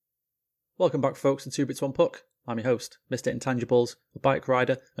Welcome back, folks, to 2 Bits 1 Puck. I'm your host, Mr. Intangibles, a bike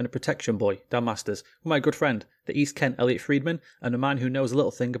rider and a protection boy, Dan Masters, with my good friend, the East Kent Elliot Friedman, and a man who knows a little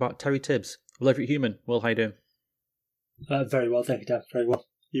thing about Terry Tibbs. Love you, human. Will, how you doing? Very well, thank you, Dan. Very well.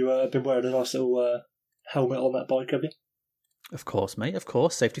 You been wearing a nice little helmet on that bike, have you? Of course, mate, of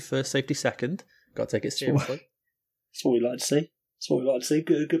course. Safety first, safety second. Got to take it seriously. That's what we like to see. That's what we like to see.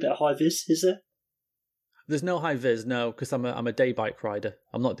 Good bit of high vis, is there? There's no high vis, no, because I'm a day bike rider.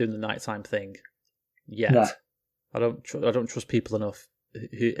 I'm not doing the nighttime thing yet. No. I don't trust people enough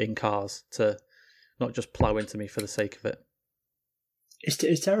in cars to not just plough into me for the sake of it.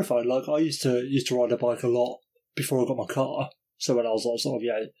 It's terrifying. Like, I used to ride a bike a lot before I got my car. So when I was like sort of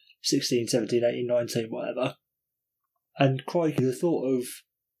 16, 17, 18, 19, whatever. And crikey, the thought of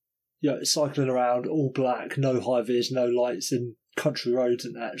cycling around all black, no high vis, no lights, and country roads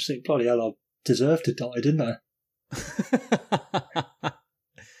and that. I just think, bloody hell, I deserved to die, didn't I?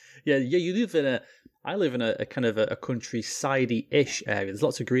 Yeah. You live I live in a kind of a countryside-ish area. There's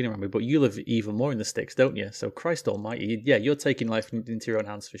lots of green around me, but you live even more in the sticks, don't you? So Christ Almighty, yeah, you're taking life into your own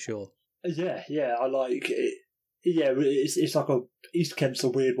hands for sure. Yeah, I like it. Yeah, it's like East Kent's a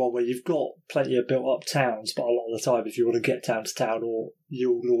weird one where you've got plenty of built-up towns, but a lot of the time, if you want to get down to town, or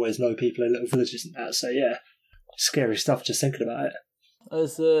you'll always know people in little villages and that. So yeah, scary stuff just thinking about it.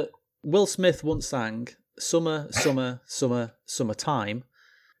 As Will Smith once sang, "Summer, summer, summer, summertime."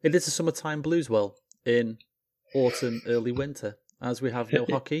 It is a summertime blues, Will, in autumn, early winter, as we have no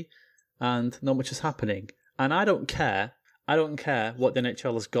hockey and not much is happening. And I don't care what the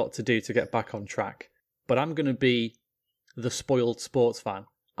NHL has got to do to get back on track. But I'm going to be the spoiled sports fan.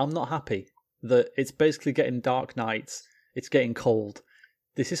 I'm not happy that it's basically getting dark nights, it's getting cold.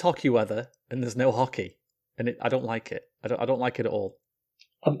 This is hockey weather, and there's no hockey, and I don't like it. I don't like it at all.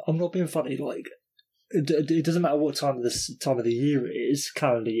 I'm not being funny. Like, it doesn't matter what time of the year it is,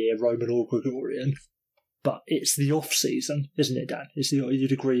 calendar year, Roman or Gregorian, but it's the off season, isn't it, Dan?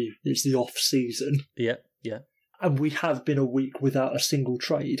 You'd agree it's the off season. Yeah. And we have been a week without a single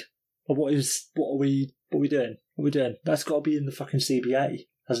trade. What are we doing? What are we doing? That's got to be in the fucking CBA,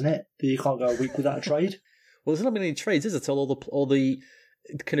 hasn't it? That you can't go a week without a trade. Well, there's not been any trades, is it? Till all the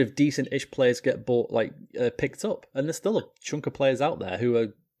kind of decent-ish players get bought, picked up, and there's still a chunk of players out there who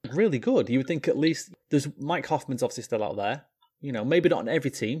are really good. You would think at least there's Mike Hoffman's obviously still out there. You know, maybe not on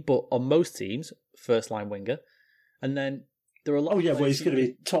every team, but on most teams, first line winger, and then. There are a lot. Oh yeah, well he's going to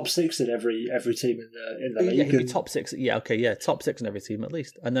be top six in every team in the league. Yeah, he'll be top six. Yeah, okay, yeah, top six in every team at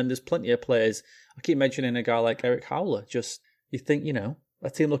least. And then there's plenty of players. I keep mentioning a guy like Eric Howler. Just you think a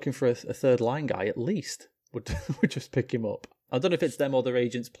team looking for a third line guy at least would just pick him up. I don't know if it's them or their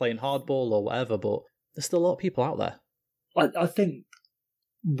agents playing hardball or whatever, but there's still a lot of people out there. I think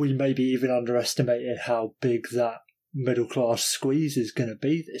we maybe even underestimated how big that middle class squeeze is going to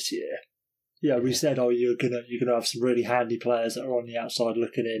be this year. Yeah, we said, you're gonna have some really handy players that are on the outside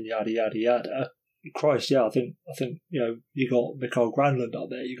looking in, yada yada yada. Christ, yeah, I think you got Mikael Granlund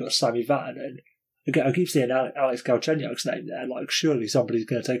up there, you got Sami Vatanen. Again, I keep seeing Alex Galchenyuk's name there. Like, surely somebody's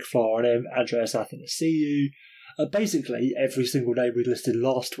going to take a flyer on him. Andreas Athanasiou. Basically, every single name we listed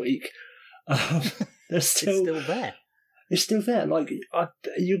last week. It's still there. It's still there. Like,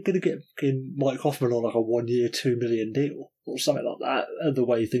 you're going to get Mike Hoffman on like a 1 year, $2 million deal or something like that. The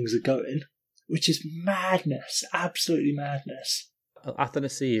way things are going. Which is madness, absolutely madness.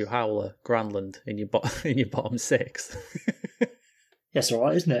 Athanasiou, Howler, Granlund in your bottom six. Yes, all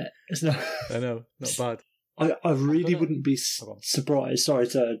right, isn't it? It's not. I know, not bad. I really wouldn't be surprised. Sorry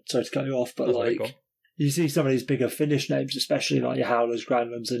to cut you off, but you see some of these bigger Finnish names, especially like your Howlers,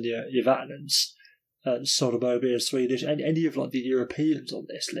 Granlunds, and your Vatanens, Soderberg and Swedish, and any of like the Europeans on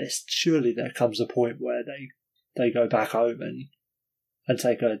this list. Surely there comes a point where they go back home and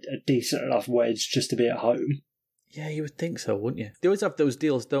take a decent enough wage just to be at home. Yeah, you would think so, wouldn't you? They always have those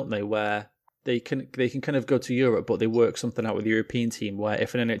deals, don't they, where they can kind of go to Europe, but they work something out with the European team where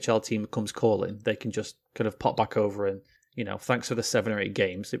if an NHL team comes calling, they can just kind of pop back over and, thanks for the 7 or 8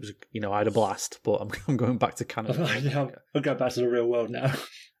 games. It was, I had a blast, but I'm going back to Canada. Yeah, I'll go back to the real world now.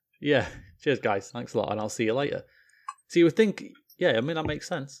 Yeah, cheers, guys. Thanks a lot, and I'll see you later. So you would think, yeah, I mean, that makes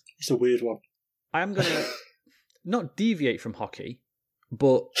sense. It's a weird one. I am going to not deviate from hockey,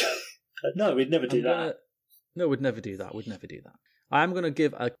 but no, we'd never do that. No, we'd never do that. I am going to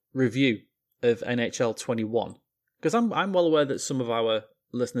give a review of NHL 21 because I'm well aware that some of our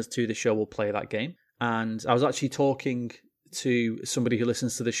listeners to the show will play that game. And I was actually talking to somebody who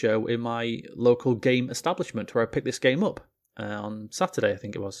listens to the show in my local game establishment where I picked this game up on Saturday, I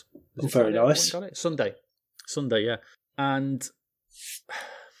think it was. Very nice. Sunday, yeah. And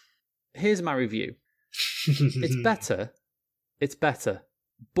here's my review. It's better,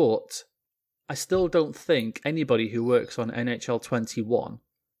 but I still don't think anybody who works on NHL 21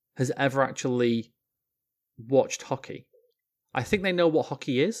 has ever actually watched hockey. I think they know what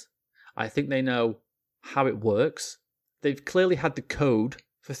hockey is. I think they know how it works. They've clearly had the code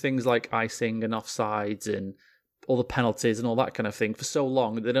for things like icing and offsides and all the penalties and all that kind of thing for so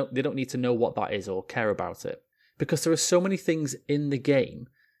long. They don't need to know what that is or care about it, because there are so many things in the game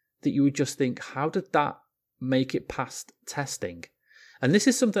that you would just think, how did that make it past testing? And this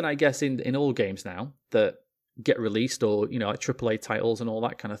is something, I guess, in all games now that get released, or like AAA titles and all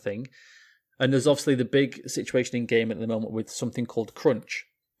that kind of thing. And there's obviously the big situation in game at the moment with something called crunch.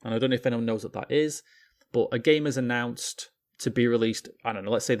 And I don't know if anyone knows what that is, but a game is announced to be released, I don't know,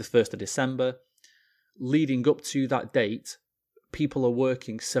 let's say the 1st of December. Leading up to that date, people are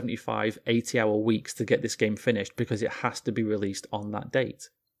working 75, 80-hour weeks to get this game finished because it has to be released on that date.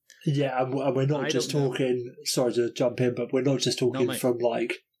 Yeah, and we're not just talking, sorry to jump in, but we're not just talking from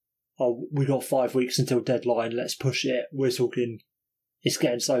like, oh, we got 5 weeks until deadline, let's push it. We're talking, it's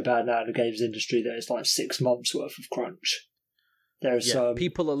getting so bad now in the games industry that it's like 6 months worth of crunch.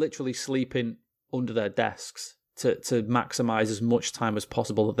 People are literally sleeping under their desks to maximise as much time as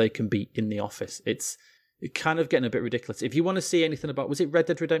possible that they can be in the office. It's kind of getting a bit ridiculous. If you want to see anything about, was it Red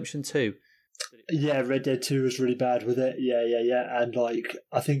Dead Redemption 2? Yeah, Red Dead 2 was really bad with it. Yeah. And like,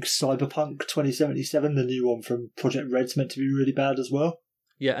 I think Cyberpunk 2077, the new one from Project Red's meant to be really bad as well.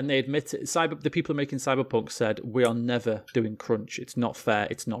 Yeah, and they admit it. The people making Cyberpunk said, we are never doing crunch. It's not fair.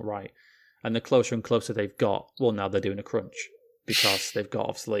 It's not right. And the closer and closer they've got, well, now they're doing a crunch because they've got,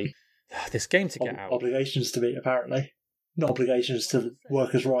 obviously, this game to get out. Obligations to meet, apparently. Not obligations to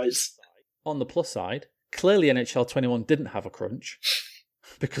workers' rights. On the plus side, clearly NHL 21 didn't have a crunch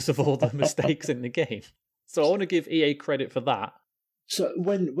because of all the mistakes in the game. So I want to give EA credit for that. So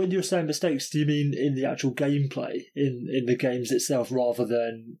when you're saying mistakes, do you mean in the actual gameplay, in the games itself, rather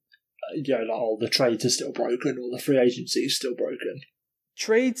than, the trades are still broken or the free agency is still broken?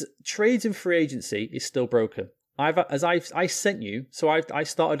 Trades and free agency is still broken. I sent you, so I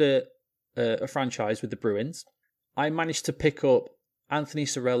started a franchise with the Bruins. I managed to pick up Anthony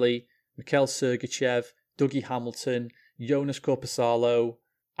Cirelli, Mikhail Sergachev, Dougie Hamilton, Jonas Korpisalo,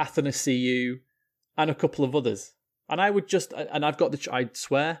 Athanasiou, and a couple of others. And I've got I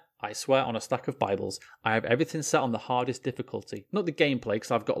swear on a stack of Bibles, I have everything set on the hardest difficulty. Not the gameplay,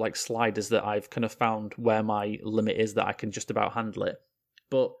 because I've got like sliders that I've kind of found where my limit is that I can just about handle it.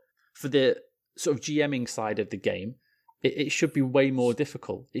 But for the sort of GMing side of the game, it should be way more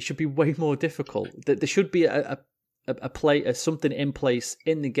difficult. It should be way more difficult. There should be something in place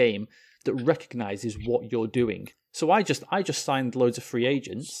in the game that recognizes what you're doing. So I just signed loads of free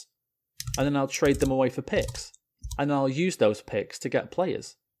agents, and then I'll trade them away for picks, and I'll use those picks to get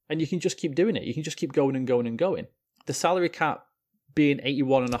players. And you can just keep doing it. You can just keep going and going and going. The salary cap being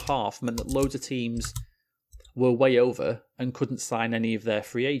 81.5 meant that loads of teams were way over and couldn't sign any of their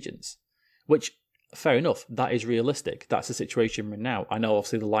free agents, which, fair enough, that is realistic. That's the situation we're in now. I know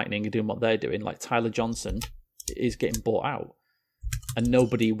obviously the Lightning are doing what they're doing. Like Tyler Johnson is getting bought out, and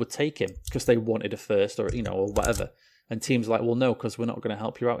nobody would take him because they wanted a first or whatever. And teams are like, well, no, because we're not going to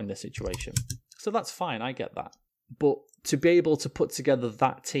help you out in this situation. So that's fine. I get that. But to be able to put together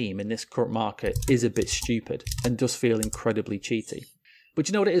that team in this current market is a bit stupid and does feel incredibly cheaty. But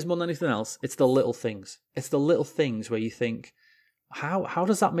you know what it is more than anything else? It's the little things. It's the little things where you think, how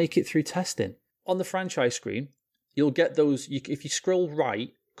does that make it through testing? On the franchise screen, you'll get those, if you scroll right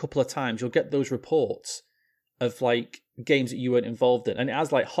a couple of times, you'll get those reports of like games that you weren't involved in. And it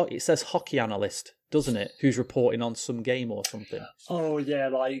has like, it says hockey analyst, doesn't it? Who's reporting on some game or something. Oh yeah,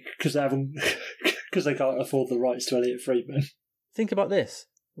 like, because they can't afford the rights to Elliot Friedman. Think about this.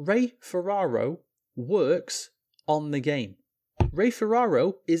 Ray Ferraro works on the game. Ray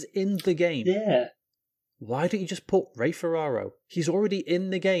Ferraro is in the game. Yeah. Why don't you just put Ray Ferraro? He's already in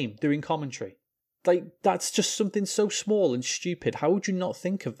the game doing commentary. Like, that's just something so small and stupid. How would you not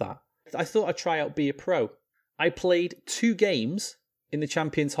think of that? I thought I'd try out Be a Pro. I played 2 games in the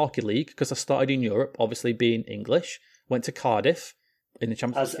Champions Hockey League because I started in Europe, obviously being English. Went to Cardiff in the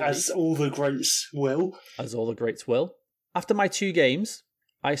Champions Hockey League. As all the greats will. As all the greats will. After my 2 games,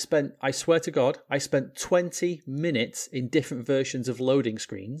 I swear to God, I spent 20 minutes in different versions of loading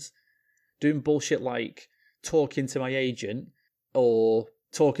screens doing bullshit like talking to my agent or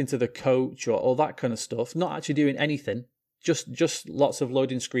talking to the coach or all that kind of stuff. Not actually doing anything. Just lots of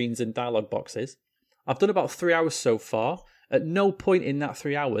loading screens and dialogue boxes. I've done about 3 hours so far. At no point in that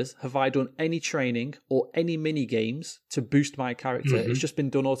 3 hours have I done any training or any mini games to boost my character. Mm-hmm. It's just been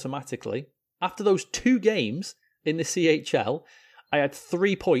done automatically. After those 2 games in the CHL, I had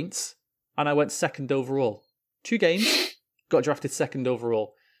 3 points and I went second overall. 2 games, got drafted second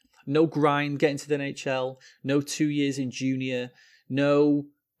overall. No grind getting to the NHL. No 2 years in junior. No,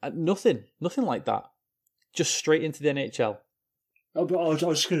 nothing like that. Just straight into the NHL. Oh, but I was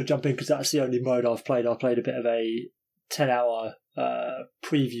just going to jump in because that's the only mode I've played. I played a bit of a 10-hour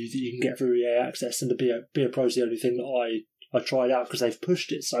preview that you can get through EA Access, and the Be a Pro's the only thing that I tried out because they've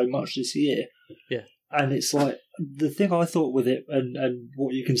pushed it so much this year. Yeah. And it's like, the thing I thought with it, and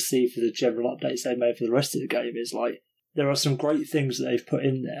what you can see for the general updates they made for the rest of the game, is like, there are some great things that they've put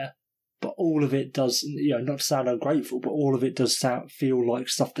in there, but all of it does, not to sound ungrateful, but all of it does feel like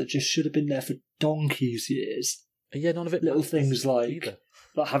stuff that just should have been there for donkey's years. Yeah, none of it. Little things like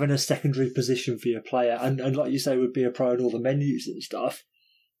having a secondary position for your player, and like you say, would Be a Pro and all the menus and stuff.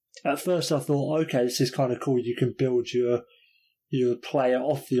 At first I thought, okay, this is kind of cool. You can build your player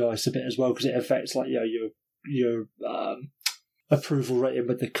off the ice a bit as well, because it affects like your approval rating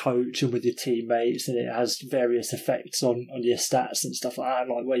with the coach and with your teammates, and it has various effects on your stats and stuff like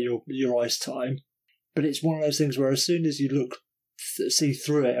that, like where your ice time. But it's one of those things where as soon as you see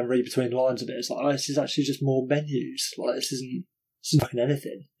through it and read between lines a bit, it's like, oh, this is actually just more menus. Like this isn't fucking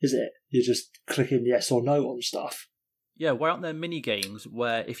anything, is it? You're just clicking yes or no on stuff. Yeah, why aren't there mini games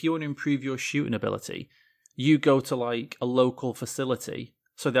where if you want to improve your shooting ability, you go to like a local facility,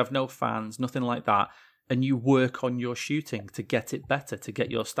 so they have no fans, nothing like that, and you work on your shooting to get it better, to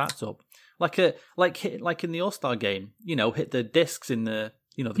get your stats up, like in the All-Star game, hit the discs in the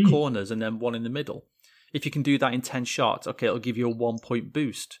the corners and then one in the middle. If you can do that in 10 shots, okay, it'll give you a 1 point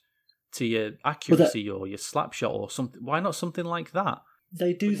boost to your accuracy or your slap shot or something. Why not something like that?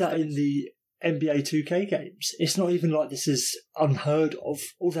 They do that in the NBA 2K games. It's not even like this is unheard of.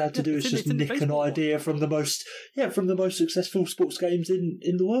 All they have to do is just nick an idea from the most successful sports games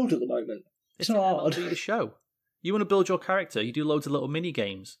in the world at the moment. It's not hard. The show. You want to build your character, you do loads of little mini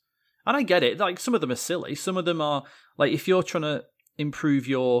games. And I get it, like some of them are silly. Some of them are like, if you're trying to improve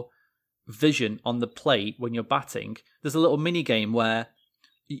your vision on the plate when you're batting, there's a little mini game where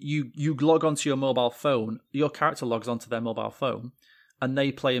you log onto your mobile phone, your character logs onto their mobile phone, and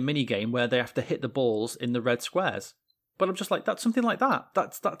they play a mini game where they have to hit the balls in the red squares. But I'm just like, that's something like that.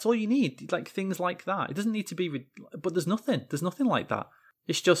 That's all you need, like things like that. It doesn't need to be, but there's nothing like that.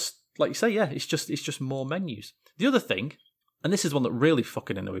 It's just like you say, yeah. It's just more menus. The other thing, and this is one that really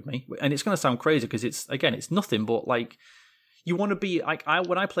fucking annoyed me, and it's going to sound crazy because it's nothing but like, you want to be like,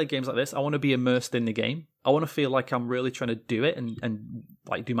 when I play games like this, I want to be immersed in the game. I want to feel like I'm really trying to do it and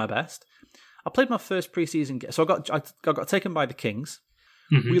like do my best. I played my first preseason game, so I got taken by the Kings.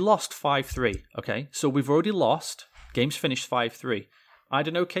 Mm-hmm. We lost 5-3. Okay, so we've already lost. Game's finished 5-3. I had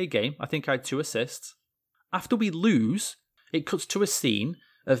an okay game. I think I had 2 assists. After we lose, it cuts to a scene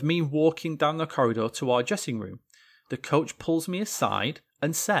of me walking down the corridor to our dressing room. The coach pulls me aside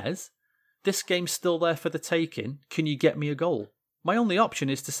and says, "This game's still there for the taking. Can you get me a goal?" My only option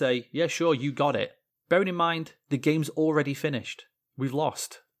is to say, "Yeah, sure, you got it." Bearing in mind, the game's already finished. We've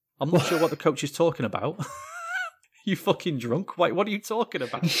lost. I'm not sure what the coach is talking about. You fucking drunk? Wait, what are you talking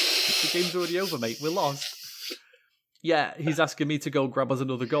about? The game's already over, mate. We're lost. Yeah, he's asking me to go grab us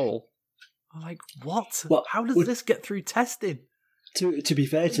another goal. I'm like, what? Well, how does this get through testing? To be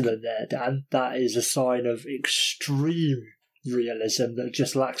fair to them there, Dan, that is a sign of extreme realism that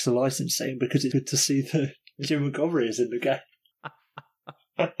just lacks the licensing, because it's good to see that Jim Montgomery is in the game.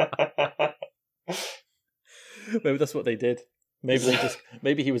 Maybe that's what they did.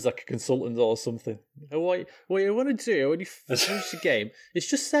 Maybe he was like a consultant or something. What you want to do when you finish the game is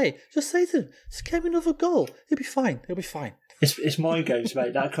just say to them, just get me another goal. He'll be fine. It's mind games,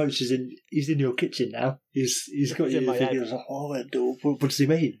 mate. That coach he's in your kitchen now. He's got you thinking, like, what does he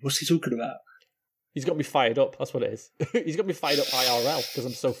mean? What's he talking about? He's got me fired up. That's what it is. He's got me fired up IRL because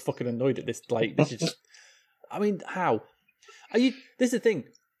I'm so fucking annoyed at this. Like, this is just. I mean, how? Are you? This is the thing.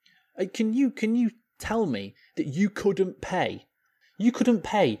 Can you tell me that you couldn't pay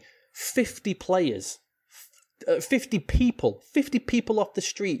 50 players, 50 people off the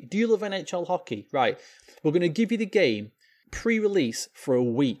street? Do you love NHL hockey? Right. We're going to give you the game pre-release for a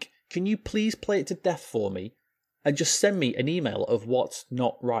week. Can you please play it to death for me? And just send me an email of what's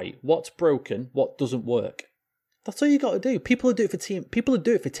not right, what's broken, what doesn't work. That's all you got to do. People will do it for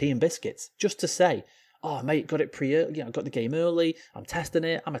tea and biscuits, just to say, "Oh, mate, got it got the game early. I'm testing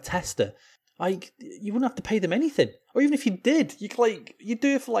it. I'm a tester." Like, you wouldn't have to pay them anything, or even if you did, you'd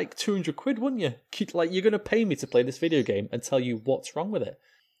do it for like 200 quid, wouldn't you? Like, you're going to pay me to play this video game and tell you what's wrong with it.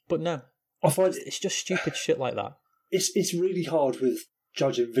 But no, I find it's just stupid shit like that. It's really hard with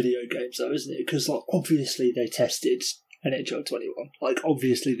judging video games, though, isn't it? Because like, obviously they tested NHL 21. Like,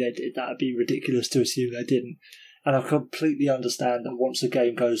 obviously they did. That'd be ridiculous to assume they didn't. And I completely understand that once a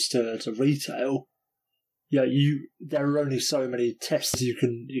game goes to retail, there are only so many tests you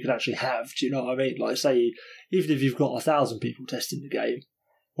can actually have. Do you know what I mean? Like, say, even if you've got 1,000 people testing the game,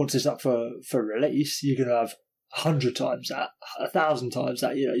 once it's up for release, you're going to have 100 times that, 1,000 times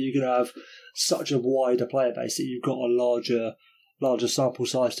that. You're going to have such a wider player base that you've got a larger sample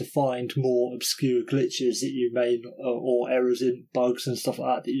size to find more obscure glitches that you may not, or errors in bugs and stuff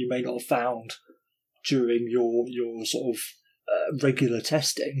like that you may not have found during your sort of regular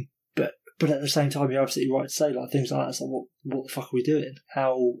testing. But at the same time, you're absolutely right to say like things like that. It's like, what the fuck are we doing?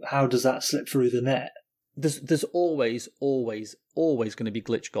 How does that slip through the net? There's always going to be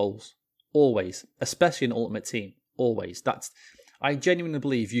glitch goals. Always, especially in Ultimate Team. Always. I genuinely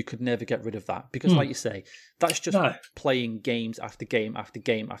believe you could never get rid of that because, like you say, that's just playing games after game after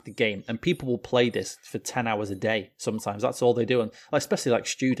game after game, and people will play this for 10 hours a day. Sometimes that's all they do, and especially like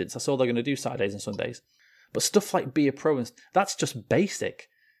students, that's all they're going to do Saturdays and Sundays. But stuff like Be a Pro, that's just basic.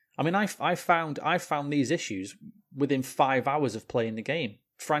 I mean, I found these issues within 5 hours of playing the game,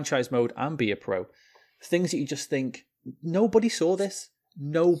 franchise mode and Be a Pro. Things that you just think, nobody saw this.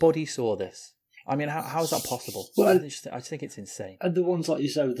 Nobody saw this. I mean, how is that possible? Well, I just think it's insane. And the ones, like you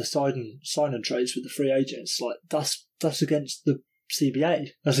say, with the sign and trades with the free agents, like that's against the CBA.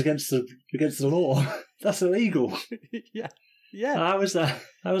 That's against the law. That's illegal. Yeah. How is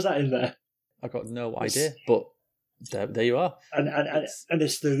that in there? I got no idea, but there you are. And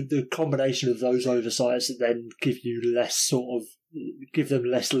it's the combination of those oversights that then give them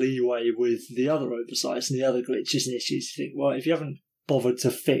less leeway with the other oversights and the other glitches and issues. You think, well, if you haven't bothered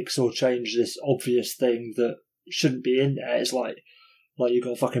to fix or change this obvious thing that shouldn't be in there, it's like you've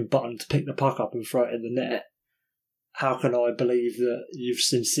got a fucking button to pick the puck up and throw it in the net. How can I believe that you've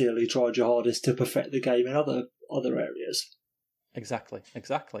sincerely tried your hardest to perfect the game in other areas? Exactly.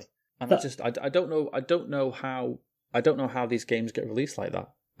 And I don't know how these games get released like that.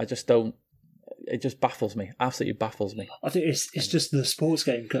 I just don't. It just baffles me. Absolutely baffles me. I think it's just the sports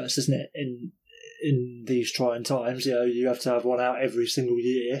game curse, isn't it? In these trying times, you have to have one out every single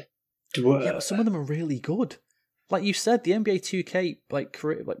year to work. Yeah, but some of them are really good. Like you said, the NBA 2K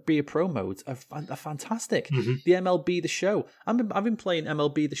like Be a Pro modes are fantastic. Mm-hmm. The MLB The Show. I've been playing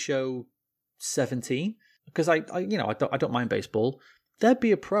MLB The Show 17 because I don't mind baseball. Their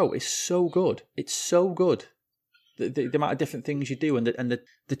Be a Pro is so good. It's so good. The amount of different things you do and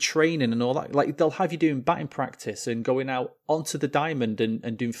the training and all that. Like they'll have you doing batting practice and going out onto the diamond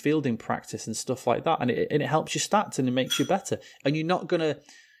and doing fielding practice and stuff like that. And it helps your stats and it makes you better. And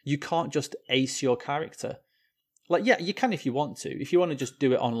you can't just ace your character. Like, yeah, you can if you want to. If you want to just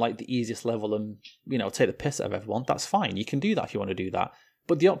do it on like the easiest level and, take the piss out of everyone, that's fine. You can do that if you want to do that.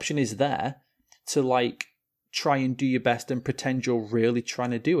 But the option is there to like try and do your best and pretend you're really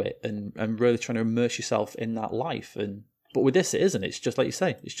trying to do it and really trying to immerse yourself in that life. But with this, it isn't. It's just like you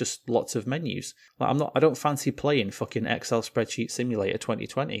say. It's just lots of menus. Like I don't fancy playing fucking Excel spreadsheet simulator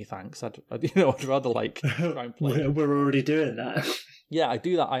 2020. Thanks. I'd rather like try and play. We're already doing that. Yeah, I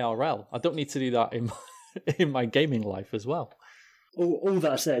do that IRL. I don't need to do that in my gaming life as well. All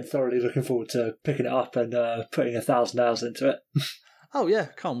that said, thoroughly looking forward to picking it up and putting 1,000 hours into it. Oh yeah,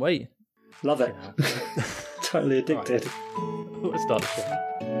 can't wait. Love it. Totally addicted. Right. Let's start the show.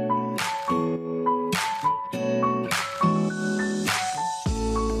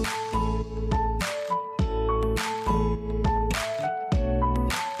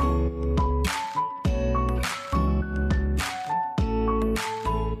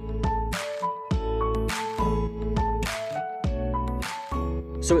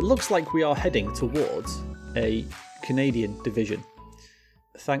 So it looks like we are heading towards a Canadian division,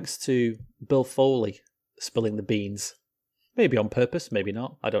 thanks to Bill Foley spilling the beans. Maybe on purpose, maybe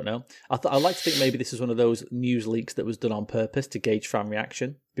not. I don't know. I like to think maybe this is one of those news leaks that was done on purpose to gauge fan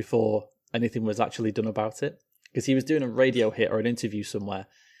reaction before anything was actually done about it. Because he was doing a radio hit or an interview somewhere,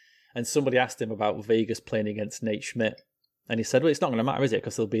 and somebody asked him about Vegas playing against Nate Schmidt, and he said, "Well, it's not going to matter, is it?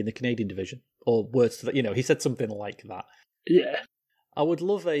 Because they'll be in the Canadian division." Or words to that, he said something like that. Yeah. I'd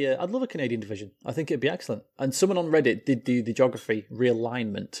love a Canadian division. I think it'd be excellent. And someone on Reddit did do the geography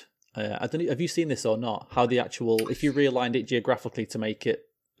realignment. I don't know, have you seen this or not? How if you realigned it geographically to make it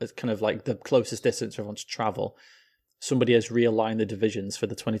as kind of like the closest distance for everyone to travel, somebody has realigned the divisions for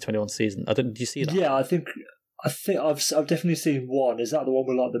the 2021 season. Did you see that? Yeah, I think I've definitely seen one. Is that the one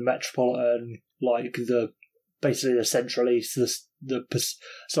with like the metropolitan, like basically the Central East, the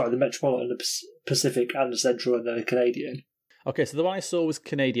metropolitan, the Pacific, and the Central, and then the Canadian? Okay, so the one I saw was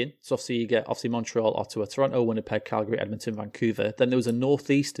Canadian. So obviously you get Montreal, Ottawa, Toronto, Winnipeg, Calgary, Edmonton, Vancouver. Then there was a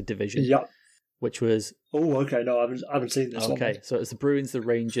Northeast division. Yep. Which was... Oh, okay. No, I haven't seen this one. Okay, so it's the Bruins, the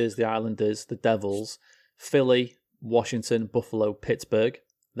Rangers, the Islanders, the Devils, Philly, Washington, Buffalo, Pittsburgh.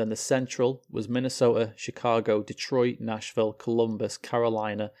 Then the Central was Minnesota, Chicago, Detroit, Nashville, Columbus,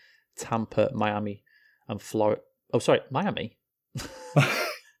 Carolina, Tampa, Miami, and Florida. Oh, sorry, Miami?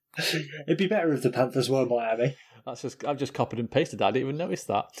 It'd be better if the Panthers were Miami. I've just copied and pasted that. I didn't even notice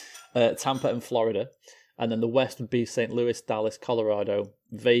that. Tampa and Florida. And then the West would be St. Louis, Dallas, Colorado,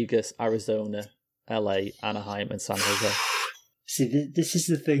 Vegas, Arizona, LA, Anaheim, and San Jose. See, this is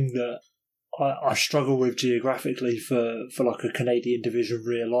the thing that I struggle with geographically for like a Canadian division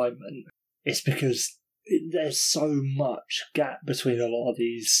realignment. It's because there's so much gap between a lot of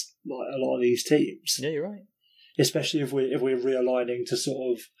these teams. Yeah, you're right. Especially if we're realigning to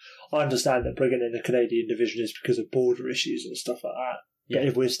sort of, I understand that bringing in the Canadian division is because of border issues and stuff like that. Yeah. But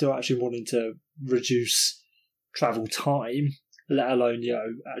if we're still actually wanting to reduce travel time, let alone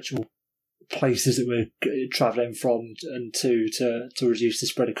actual places that we're travelling from and to reduce the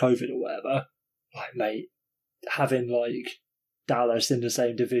spread of COVID or whatever, like mate, having like Dallas in the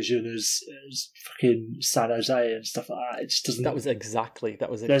same division as fucking San Jose and stuff like that, it just doesn't. That was exactly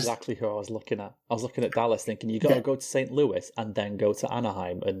who I was looking at. I was looking at Dallas, thinking you got to go to St. Louis and then go to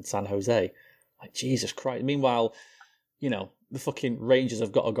Anaheim and San Jose. Like Jesus Christ! Meanwhile, the fucking Rangers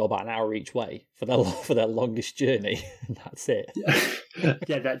have got to go about an hour each way for their longest journey, and that's it.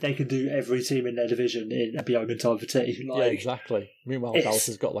 Yeah, they can do every team in their division in a moment time for tea. Yeah, exactly. Meanwhile, Dallas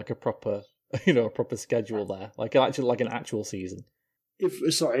has got like a proper schedule there, like an actual season.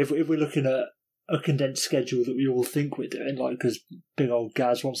 If we're looking at a condensed schedule that we all think we're doing, like because big old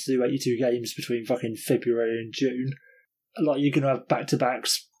Gaz wants to do 82 games between fucking February and June, like you're gonna have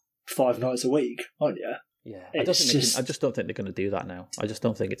back-to-backs 5 nights a week, aren't you? Yeah, I just don't think they're going to do that now. I just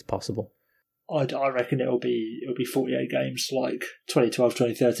don't think it's possible. I reckon it'll be 48 games like 2012,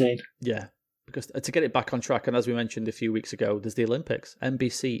 2013. Yeah, because to get it back on track, and as we mentioned a few weeks ago, there's the Olympics.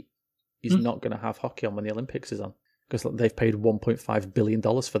 NBC is not going to have hockey on when the Olympics is on because they've paid $1.5 billion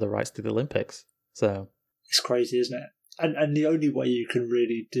for the rights to the Olympics. So it's crazy, isn't it? And the only way you can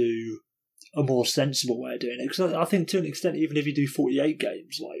really do a more sensible way of doing it, because I think to an extent, even if you do 48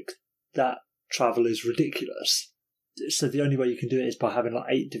 games, like that travel is ridiculous. So the only way you can do it is by having like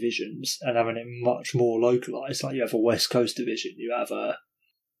 8 divisions and having it much more localized. Like you have a West Coast division, you have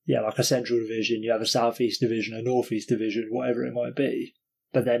like a Central division, you have a Southeast division, a Northeast division, whatever it might be.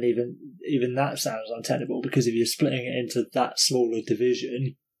 But then even that sounds untenable because if you're splitting it into that smaller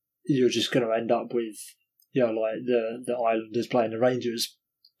division, you're just going to end up with like the Islanders playing the Rangers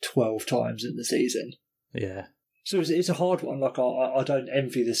 12 times in the season. Yeah. So it's a hard one. Like I don't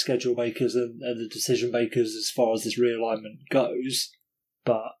envy the schedule makers and the decision makers as far as this realignment goes,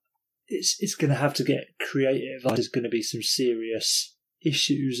 but it's going to have to get creative. There's going to be some serious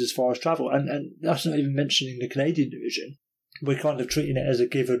issues as far as travel, and that's not even mentioning the Canadian division. We're kind of treating it as a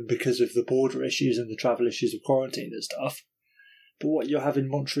given because of the border issues and the travel issues of quarantine and stuff. But what, you're having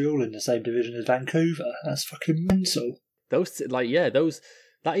Montreal in the same division as Vancouver? That's fucking mental.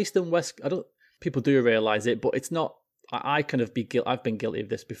 That East and West. People do realise it, but it's not. I've been guilty of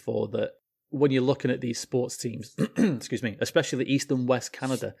this before. That when you're looking at these sports teams, excuse me, especially East and West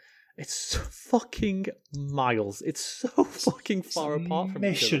Canada, it's so fucking miles. It's so fucking far apart from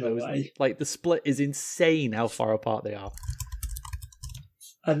each other. Like the split is insane. How far apart they are.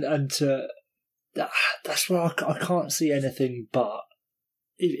 And that's where I can't see anything but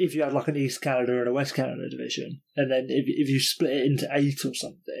if you had like an East Canada and a West Canada division, and then if you split it into 8 or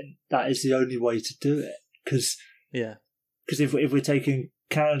something, that is the only way to do it. Because if we're taking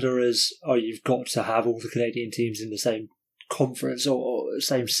Canada as, you've got to have all the Canadian teams in the same conference or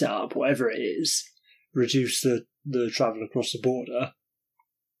same setup, whatever it is, reduce the travel across the border,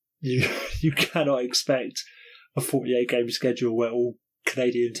 you cannot expect a 48-game schedule where all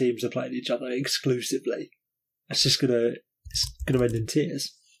Canadian teams are playing each other exclusively. It's just gonna end in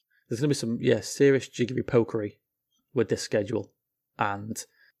tears. There's gonna be some serious jiggery pokery with this schedule, and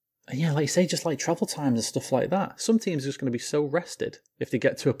like you say, just like travel times and stuff like that. Some teams are just going to be so rested if they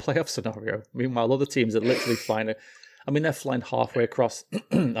get to a playoff scenario. Meanwhile, other teams are literally flying. They're flying halfway across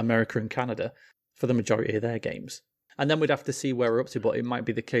America and Canada for the majority of their games, and then we'd have to see where we're up to. But it might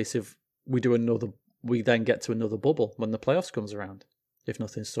be the case if we then get to another bubble when the playoffs comes around, if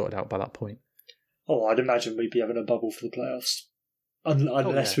nothing's sorted out by that point. Oh, I'd imagine we'd be having a bubble for the playoffs.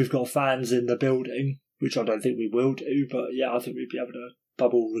 Unless we've got fans in the building, which I don't think we will do, but I think we'd be having a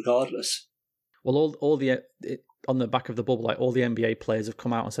bubble regardless. Well, on the back of the bubble, like all the NBA players have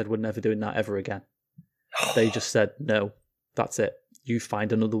come out and said we're never doing that ever again. They just said, no, that's it. You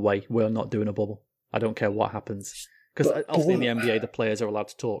find another way. We're not doing a bubble. I don't care what happens. Because obviously in the NBA, the players are allowed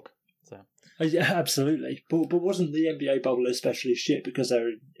to talk. So. Yeah, absolutely. But wasn't the NBA bubble especially shit because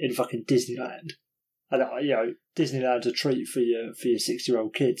they're in fucking Disneyland? And Disneyland's a treat for your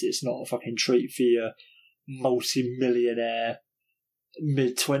 6-year-old kids. It's not a fucking treat for your multi-millionaire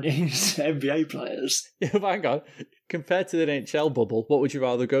mid-20s NBA players. Yeah, but hang on. Compared to the NHL bubble, what would you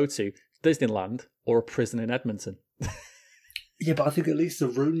rather go to? Disneyland or a prison in Edmonton? Yeah, but I think at least the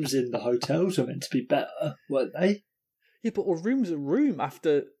rooms in the hotels are meant to be better, weren't they? Yeah, but a room's a room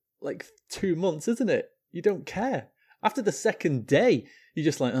after 2 months, isn't it? You don't care. After the second day, you're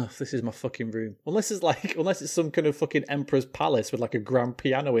just like, oh, this is my fucking room. Unless it's some kind of fucking Emperor's Palace with a grand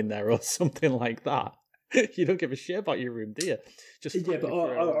piano in there or something like that. You don't give a shit about your room, do you? Just all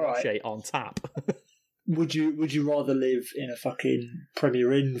right. On tap. Would you rather live in a fucking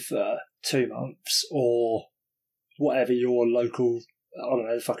Premier Inn for 2 months or whatever your local, I don't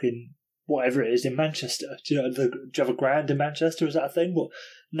know, fucking whatever it is in Manchester? Do you have a Grand in Manchester? Is that a thing? What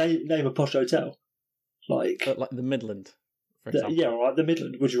name a posh hotel? Like the Midland, for example. The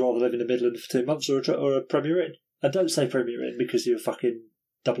Midland. Would you rather live in the Midland for 2 months or a Premier Inn? And don't say Premier Inn because you're fucking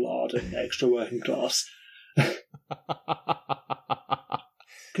double R'd and extra working class.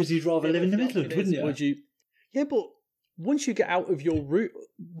 Because you'd rather live in the Midland, wouldn't you? Would you? Yeah, but once you get out of your route,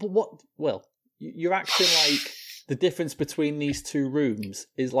 you're acting like the difference between these two rooms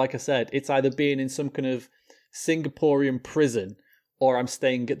is, like I said, it's either being in some kind of Singaporean prison or I'm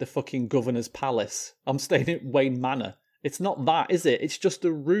staying at the fucking governor's palace. I'm staying at Wayne Manor. It's not that, is it? It's just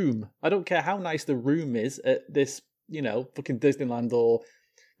a room. I don't care how nice the room is at this, fucking Disneyland or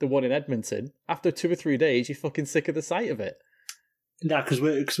the one in Edmonton. After 2 or 3 days, you're fucking sick of the sight of it. No, because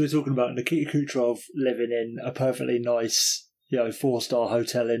we're talking about Nikita Kucherov living in a perfectly nice, 4-star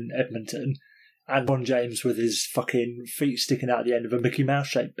hotel in Edmonton, and Ron James with his fucking feet sticking out the end of a Mickey Mouse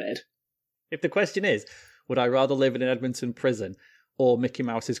shaped bed. If the question is, would I rather live in an Edmonton prison or Mickey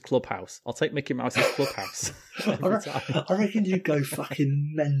Mouse's clubhouse? I'll take Mickey Mouse's clubhouse. I reckon you'd go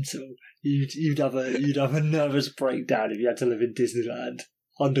fucking mental. You'd have a nervous breakdown if you had to live in Disneyland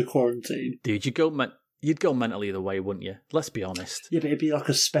under quarantine. Dude, you'd go mental either way, wouldn't you? Let's be honest. Yeah, but it'd be like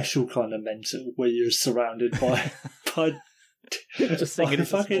a special kind of mental where you're surrounded by just singing a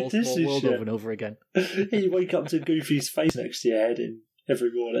fucking Disney world shit over and over again. You wake up to Goofy's face next to your head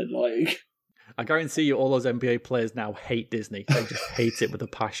every morning, I guarantee you, all those NBA players now hate Disney. They just hate it with a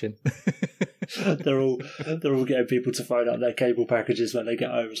passion. They're all getting people to phone up their cable packages when they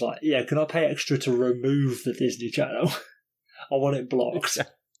get home. It's like, yeah, can I pay extra to remove the Disney Channel? I want it blocked.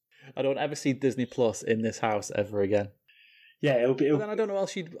 I don't ever see Disney Plus in this house ever again. Yeah, it'll be. But then I don't know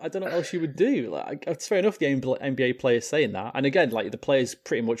what else you would do. It's fair enough the NBA players saying that, and again, the players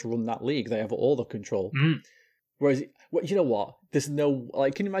pretty much run that league. They have all the control. Mm. Whereas, you know what? There's no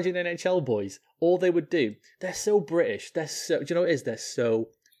can you imagine NHL boys? All they would do, they're so British. Do you know what it is? They're so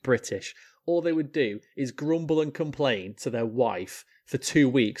British. All they would do is grumble and complain to their wife for 2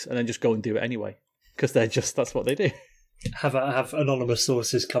 weeks, and then just go and do it anyway because that's what they do. Have anonymous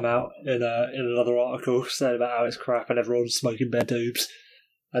sources come out in another article saying about how it's crap and everyone's smoking their doobs,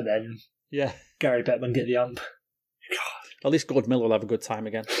 and then Gary Bettman get the ump. God. At least Gord Miller will have a good time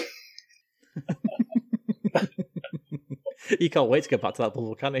again. He can't wait to get back to that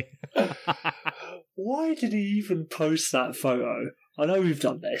bubble, can he? Why did he even post that photo? I know we've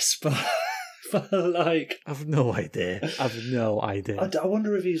done this, but I've no idea. I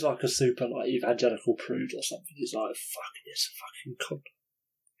wonder if he's like a super evangelical prude or something. He's like, fuck, it's a fucking con.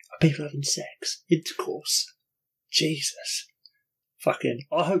 People having sex, intercourse. Jesus, fucking.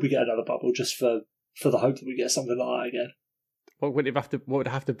 I hope we get another bubble just for the hope that we get something like that again. What would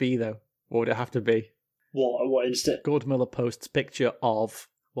it have to be though? What would it have to be? What instead? Gord Miller posts picture of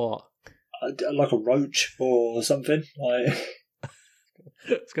what? Like a roach or something. I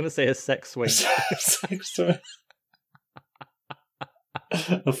was going to say a sex swing. Sex swing.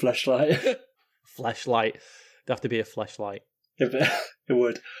 A fleshlight. Fleshlight. It'd have to be a fleshlight. It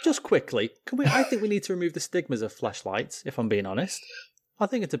would. Just quickly, I think we need to remove the stigmas of fleshlights, if I'm being honest. I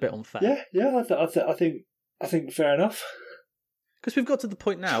think it's a bit unfair. Yeah. I think fair enough. Because we've got to the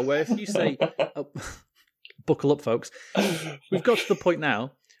point now where if you say... buckle up, folks. We've got to the point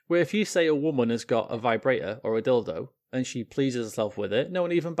now where if you say a woman has got a vibrator or a dildo and she pleases herself with it, no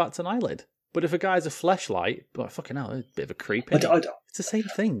one even bats an eyelid. But if a guy's a fleshlight, fucking hell, it's a bit of a creep. It's the same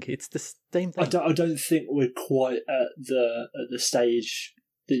thing. It's the same thing. I don't think we're quite at the stage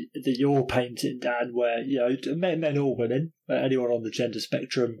that you're painting, Dan, where men or women, anyone on the gender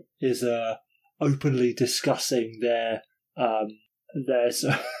spectrum, is openly discussing their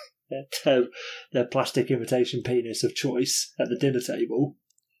plastic imitation penis of choice at the dinner table,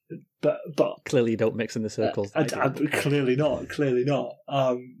 but clearly you don't mix in the circles. Clearly not.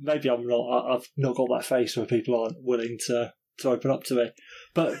 Maybe I'm not. I've not got that face where people aren't willing to to open up to me.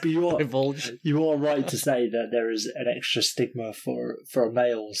 But Divulge. you are right to say that there is an extra stigma for a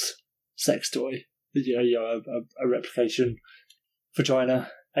male's sex toy. A replication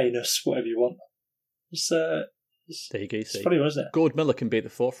vagina, anus, whatever you want. There you go. It's funny, wasn't it? Gord Miller can be at the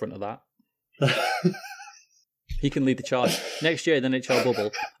forefront of that. He can lead the charge. Next year, in the NHL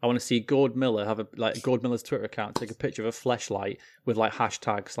bubble, I want to see Gord Miller have Gord Miller's Twitter account take a picture of a fleshlight with like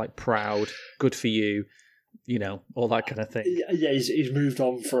hashtags like proud, good for you, all that kind of thing. Yeah, he's moved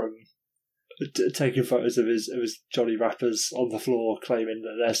on from taking photos of his Johnny Rappers on the floor, claiming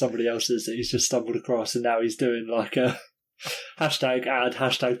that they're somebody else's that he's just stumbled across, and now he's doing like a hashtag ad,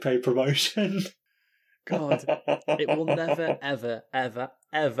 hashtag pay promotion. God, it will never, ever, ever,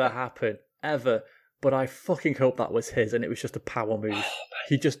 ever happen, ever. But I fucking hope that was his, and it was just a power move.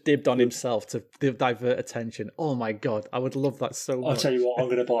 He just dibbed on himself to divert attention. Oh my God, I would love that so much. I'll tell you what, I'm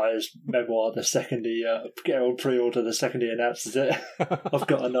going to buy his memoir the second he get on pre-order the second he announces it. I've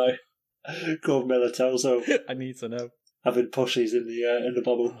got to know. Gord Miller tells her. I need to know. Having poshies in the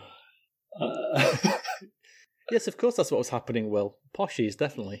bubble. Yes, of course, that's what was happening. Will poshies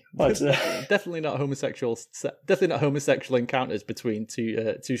definitely, definitely not homosexual. Definitely not homosexual encounters between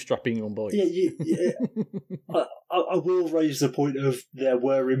two strapping young boys. Yeah. I will raise the point of there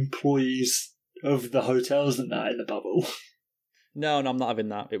were employees of the hotels and that in the bubble. No, I'm not having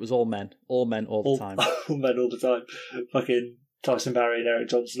that. It was all men all the time. All men all the time. Fucking Tyson Barry and Eric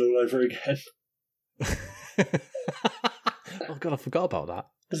Johnson all over again. Oh God, I forgot about that.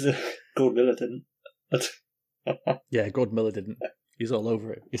 Gord Miller didn't. Yeah, Gord Miller didn't. He's all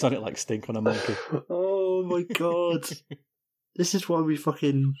over it. He's on it like stink on a monkey. Oh my God. This is why we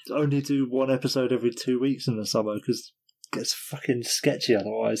fucking only do one episode every 2 weeks in the summer, because it gets fucking sketchy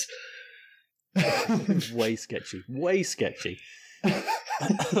otherwise. Way sketchy.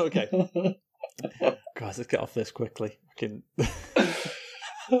 Okay. Guys, let's get off this quickly.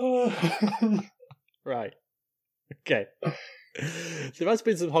 Right. Okay. There has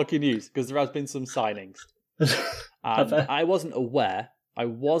been some hockey news, because there has been some signings. And I wasn't aware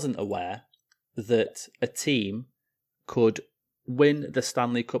that a team could win the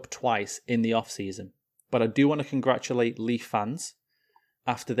Stanley Cup twice in the off-season. But I do want to congratulate Leaf fans.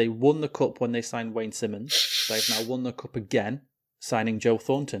 After they won the cup when they signed Wayne Simmons, they've now won the cup again, signing Joe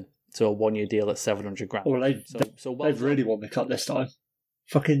Thornton to a 1-year deal at $700,000. Well, they've really won the cup this time.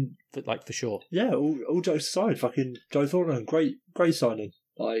 Fucking for sure. Yeah, all jokes aside, fucking Joe Thornton, great signing.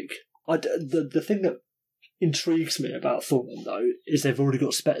 Like, the thing that intrigues me about Thornton though is they've already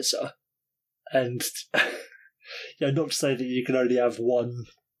got Spezza, and not to say that you can only have one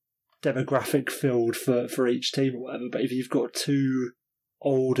demographic filled for each team or whatever, but if you've got two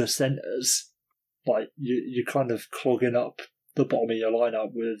older centres, like you're kind of clogging up the bottom of your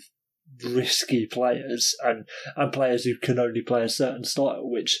lineup with risky players and players who can only play a certain style,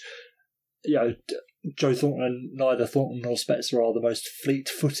 which Joe Thornton, neither Thornton nor Spezza are the most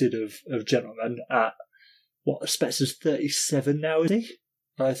fleet-footed of gentlemen. At what, Spezza's 37 now, is he?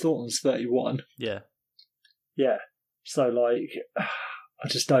 Thornton's 31. Yeah. So like, I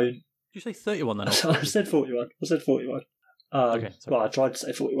just don't. Did you say 31 then? I said 41. Okay, well, I tried to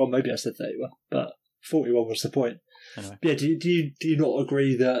say 41. Maybe I said 31, but 41 was the point. Anyway. Yeah. Do you not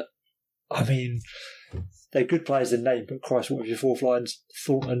agree that? I mean, they're good players in name, but Christ, what have your fourth lines?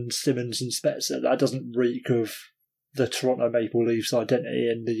 Thornton, Simmons, and Spezza. That doesn't reek of the Toronto Maple Leafs identity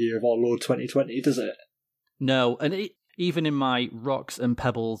in the year of our Lord 2020, does it? No, and even in my rocks and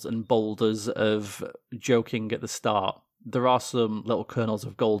pebbles and boulders of joking at the start, there are some little kernels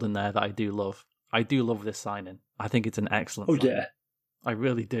of gold in there that I do love. I do love this signing. I think it's an excellent signing. Yeah. I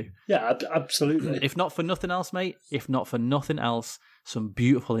really do. Yeah, absolutely. If not for nothing else, mate, some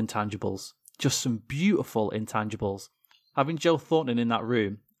beautiful intangibles. Just some beautiful intangibles. Having Joe Thornton in that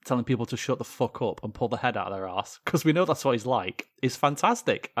room telling people to shut the fuck up and pull the head out of their ass, because we know that's what he's like, is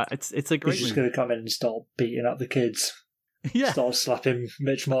fantastic. It's a great He's just going to come in and start beating up the kids. Yeah. Start slapping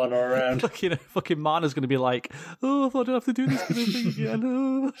Mitch Marner around. Fucking Marner's going to be like, oh, I thought I'd have to do this kind of thing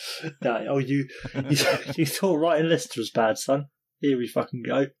again. No, you thought writing lists was bad, son. Here we fucking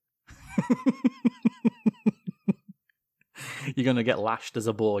go. You're going to get lashed as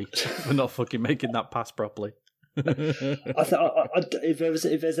a boy for not fucking making that pass properly. If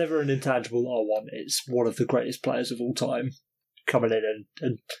there's ever an intangible I want, it's one of the greatest players of all time coming in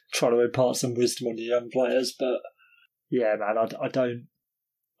and trying to impart some wisdom on the young players. But yeah, man,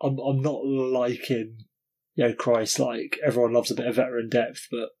 I'm not liking, Christ, like everyone loves a bit of veteran depth,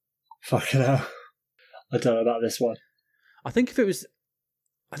 but fucking hell, I don't know about this one. I think if it was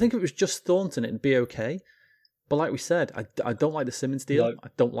just Thornton, it'd be okay. But like we said, I don't like the Simmons deal. No. I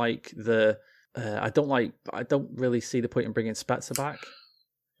don't like the I don't really see the point in bringing Spezza back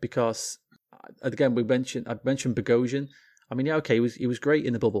because, again, I mentioned Bogosian. I mean, yeah, okay, he was great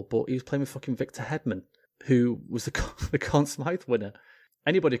in the bubble, but he was playing with fucking Victor Hedman, who was the Conn Smythe winner.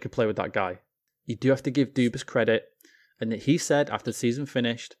 Anybody could play with that guy. You do have to give Dubas credit, and he said after the season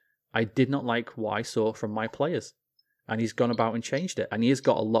finished, I did not like what I saw from my players. And he's gone about and changed it. And he has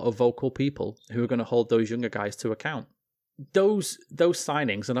got a lot of vocal people who are going to hold those younger guys to account. Those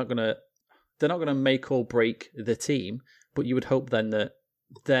signings are not going to make or break the team, but you would hope then that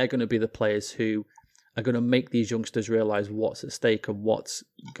they're going to be the players who are going to make these youngsters realise what's at stake and what's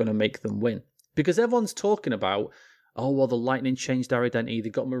going to make them win. Because everyone's talking about, oh, well, the Lightning changed their identity. They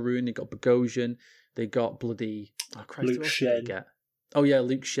got Maroon, they got Bogosian, they got bloody... Oh, Christ, Luke Shen. Oh, yeah,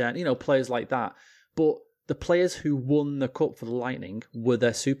 Luke Shen. You know, players like that. But the players who won the cup for the Lightning were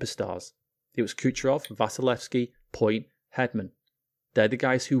their superstars. It was Kucherov, Vasilevsky, Point, Hedman. They're the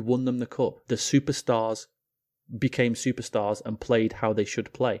guys who won them the cup. The superstars became superstars and played how they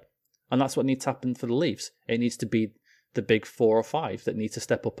should play. And that's what needs to happen for the Leafs. It needs to be the big 4 or 5 that need to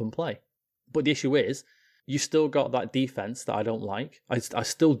step up and play. But the issue is, you still got that defense that I don't like. I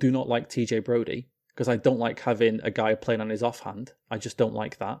still do not like TJ Brody because I don't like having a guy playing on his offhand. I just don't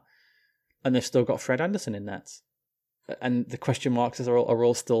like that. And they've still got Fred Anderson in nets. And the question marks are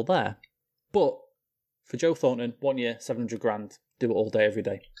all still there. But for Joe Thornton, 1 year, $700,000, do it all day, every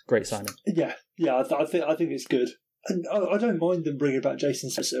day. Great signing. Yeah, I think it's good. And I don't mind them bringing back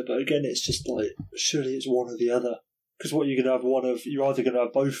Jason Spezza, but again, it's just like, surely it's one or the other. Because what you're going to have you're either going to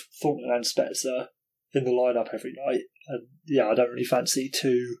have both Thornton and Spezza in the lineup every night. And yeah, I don't really fancy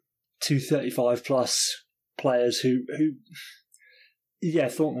two 35 plus players who yeah,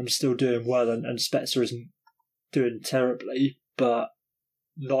 Thornton's still doing well and Spezza isn't doing terribly, but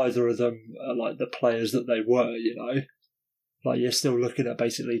neither of them are like the players that they were, you know. Like, you're still looking at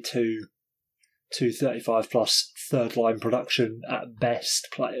basically two 35 plus third line production at best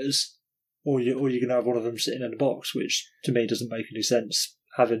players, or you're going to have one of them sitting in the box, which to me doesn't make any sense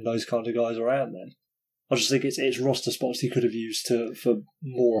having those kind of guys around then. I just think it's roster spots he could have used for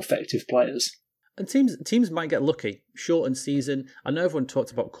more effective players. And teams might get lucky. Shortened season. I know everyone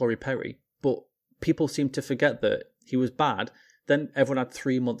talked about Corey Perry, but people seem to forget that he was bad. Then everyone had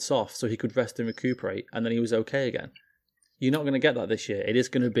 3 months off so he could rest and recuperate, and then he was okay again. You're not going to get that this year. It is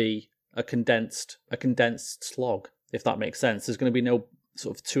going to be a condensed slog, if that makes sense. There's going to be no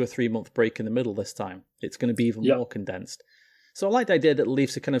sort of 2 or 3 month break in the middle this time. It's going to be even more condensed. So I like the idea that the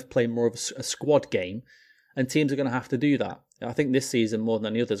Leafs are kind of playing more of a squad game, and teams are going to have to do that. I think this season, more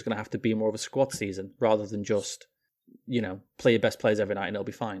than any other, is going to have to be more of a squad season rather than just, play your best players every night and it'll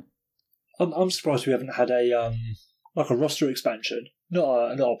be fine. I'm surprised we haven't had a roster expansion.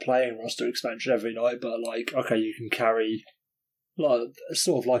 Not a playing roster expansion every night, but like, okay, you can carry, like,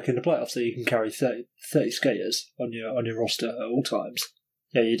 sort of like in the playoffs, so you can carry 30 skaters on your roster at all times.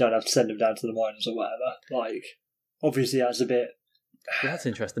 Yeah, you don't have to send them down to the minors or whatever. Like, obviously that's a bit... Well, that's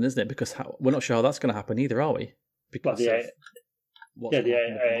interesting, isn't it? Because we're not sure how that's going to happen either, are we? Because the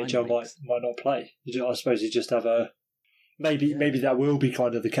AHL might not play. I suppose you just have a... Maybe that will be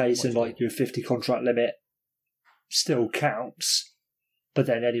kind of the case, and like your 50 contract limit still counts, but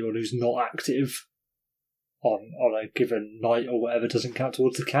then anyone who's not active on a given night or whatever doesn't count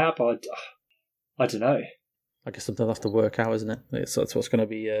towards the cap. I don't know. I guess something will have to work out, isn't it? That's what's going to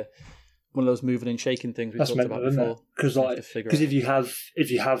be one of those moving and shaking things we talked about before. Because if you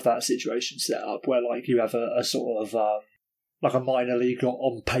have that situation set up where like you have a sort of like a minor league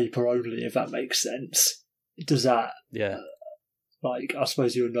on paper only, if that makes sense, does that? Yeah. Like, I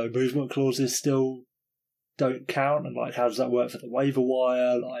suppose your no movement clauses still don't count, and like, how does that work for the waiver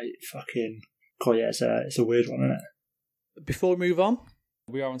wire? Like, fucking, oh yeah, it's a weird one, isn't it? Before we move on,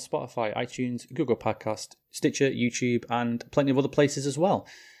 we are on Spotify, iTunes, Google Podcast, Stitcher, YouTube, and plenty of other places as well.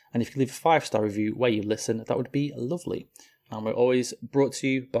 And if you could leave a 5-star review where you listen, that would be lovely. And we're always brought to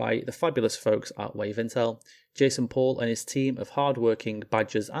you by the fabulous folks at Wave Intel, Jason Paul and his team of hard-working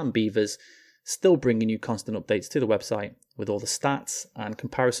Badgers and Beavers, still bringing you constant updates to the website with all the stats and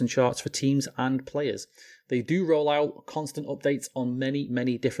comparison charts for teams and players. They do roll out constant updates on many,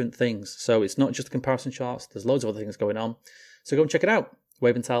 many different things. So it's not just comparison charts, there's loads of other things going on. So go and check it out.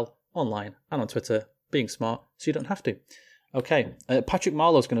 Wave Intel, online and on Twitter, being smart so you don't have to. Okay, Patrick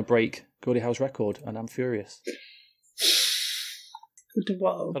Marleau's going to break Gordie Howe's record, and I'm furious. I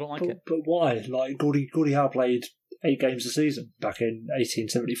don't like it. But why? Like, Gordie Howe played 8 games a season back in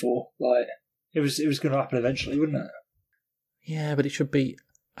 1874. Like, it was going to happen eventually, wouldn't it? Yeah, but it should be,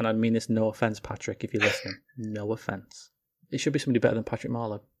 and I mean this no offence, Patrick, if you're listening, no offence. It should be somebody better than Patrick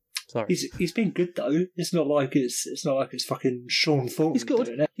Marleau. Sorry. He's been good though. It's not like it's fucking Sean Thornton. He's good.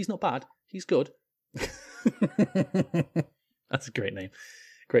 Doing it. He's not bad. He's good. That's a great name.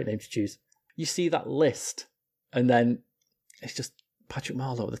 Great name to choose. You see that list, and then it's just Patrick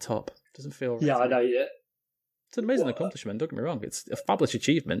Marleau at the top. Doesn't feel right. Yeah, I know. Yeah. It's an amazing accomplishment. Don't get me wrong. It's a fabulous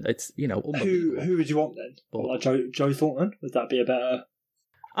achievement. It's unbelievable. Who would you want then? Like Joe Thornton? Would that be a better?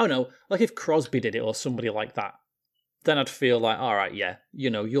 Oh no, like if Crosby did it or somebody like that, then I'd feel like, all right, yeah,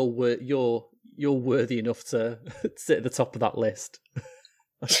 you're worthy enough to sit at the top of that list.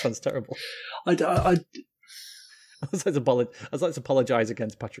 That sounds terrible. I'd like to apologise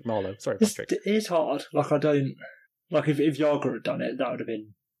against Patrick Marleau. Sorry, Patrick. It's hard. Like I don't like if Yager had done it, that would have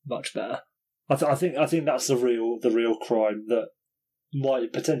been much better. I think that's the real crime that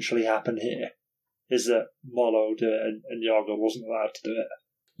might potentially happen here, is that Marleau will do it and Yager wasn't allowed to do it.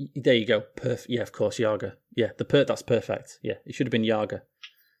 There you go. Yeah, of course, Yager. Yeah, that's perfect. Yeah, it should have been Yager.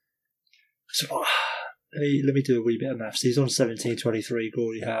 So let me do a wee bit of maths. He's on 1723.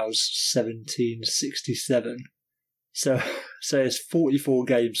 Gordie Howe's 1767. So it's 44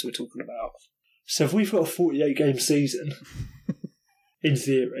 games we're talking about. So if we've got a 48 game season, in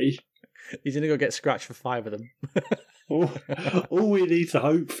theory, he's going to go get scratched for 5 of them. all we need to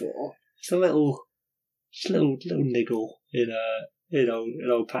hope for is a little niggle in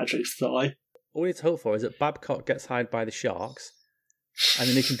old Patrick's thigh. All we need to hope for is that Babcock gets hired by the Sharks, and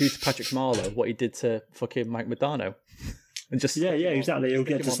then he can do to Patrick Marleau what he did to fucking Mike Modano. And just exactly. He'll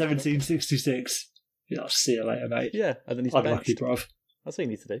get to 1766. Yeah, I'll see you later, mate. Yeah, and then he's unlucky, bruv. That's what you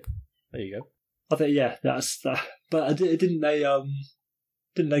need to do. There you go. I think that's that. But didn't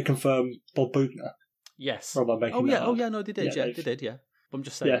they confirm Bob Bugner? Yes. Or am I making that up? No, they did. Yeah, they did. Yeah, but I'm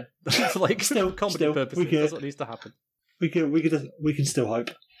just saying, for like still comedy purposes, that's what needs to happen. We can still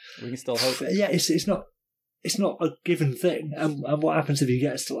hope. We can still hope. Yeah, it's not a given thing. And what happens if he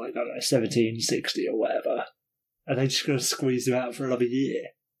gets to like 1760 or whatever, and they're just going to squeeze him out for another year?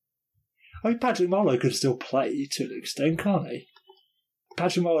 I mean, Patrick Marleau could still play to an extent, can't he?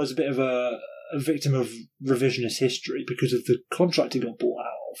 Patrick Marleau is a bit of a victim of revisionist history because of the contract he got bought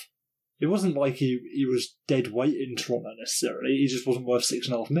out of. It wasn't like he was dead weight in Toronto necessarily. He just wasn't worth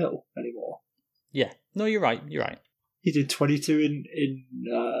 $6.5 million anymore. Yeah. No, you're right. He did 22 in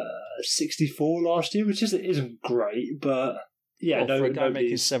 64 last year, which isn't great, but yeah, for a guy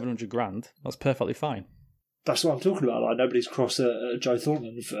making $700,000, that's perfectly fine. That's what I'm talking about. Like nobody's crossed Joe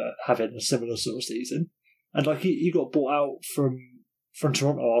Thornton for having a similar sort of season, and like he got bought out from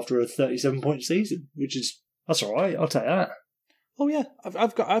Toronto after a 37-point season, that's all right. I'll take that. Oh yeah,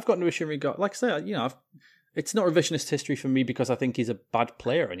 I've got no issue in regard. Like I say, it's not revisionist history for me because I think he's a bad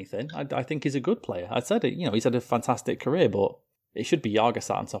player or anything. I think he's a good player. I said it. He's had a fantastic career, but it should be Yager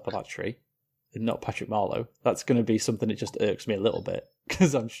sat on top of that tree, and not Patrick Marleau. That's going to be something that just irks me a little bit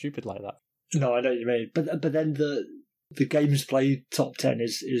because I'm stupid like that. No, I know what you mean, but then the games played top 10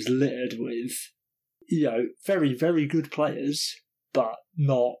 is littered with very very good players, but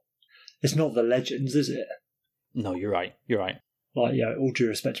it's not the legends, is it? No, you're right. Like, all due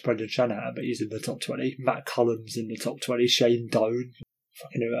respect to Brendan Shanahan, but he's in the top 20. Matt Cullen's in the top 20. Shane Doan.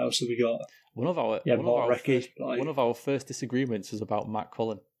 Fucking who else have we got? One of our first disagreements was about Matt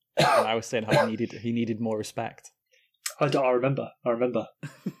Cullen, and I was saying how he needed more respect. I remember.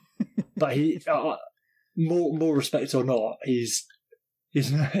 But he, more respect or not, he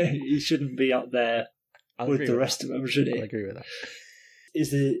shouldn't be up there with the rest of them, should he? I agree with that.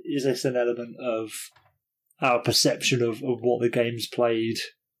 Is this an element of our perception of what the game's played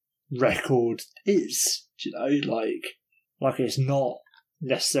record is? Like it's not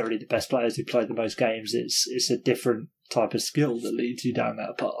necessarily the best players who played the most games. It's a different type of skill that leads you down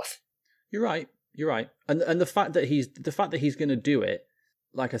that path. You're right, and the fact that he's going to do it,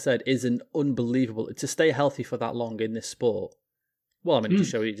 like I said, is an unbelievable to stay healthy for that long in this sport. Well, I mean, it just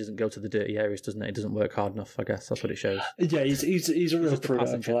shows he doesn't go to the dirty areas, doesn't it? He doesn't work hard enough. I guess that's what it shows. Yeah, he's a real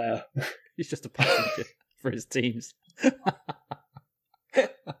proven player. He's just a passenger for his teams.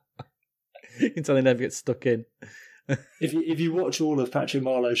 Until they never get stuck in. If you watch all of Patrick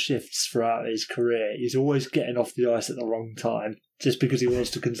Marleau's shifts throughout his career, he's always getting off the ice at the wrong time just because he wants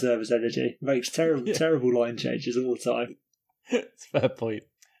to conserve his energy. Makes terrible line changes all the time. It's a fair point.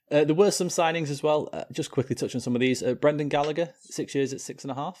 There were some signings as well. Just quickly touch on some of these. Brendan Gallagher, 6 years at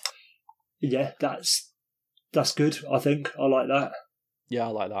 6.5. Yeah, that's good. I think I like that. Yeah,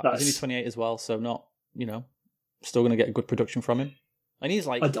 I like that. He's only 28 as well, so not still going to get a good production from him. And he's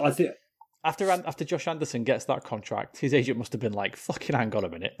like, I think after Josh Anderson gets that contract, his agent must have been like, "Fucking hang on a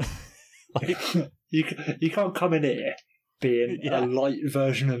minute." Like, you can't come in here being a light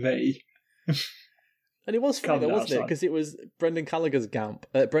version of me. And it was funny, Calm though, down, wasn't it? son. Because it was Brendan Gallagher's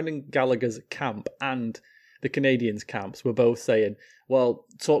camp and the Canadians' camps were both saying, well,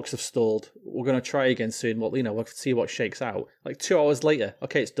 talks have stalled. We're going to try again soon. Well, we'll see what shakes out. Like 2 hours later,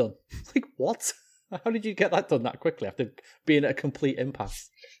 okay, it's done. Like, what? How did you get that done that quickly after being at a complete impasse?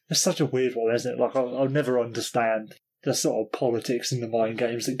 It's such a weird one, isn't it? Like, I'll never understand the sort of politics and the mind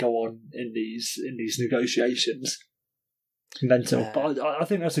games that go on in these negotiations. Mental. Yeah. But I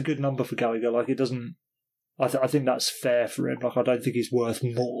think that's a good number for Gallagher. Like, it doesn't... I think that's fair for him. Like, I don't think he's worth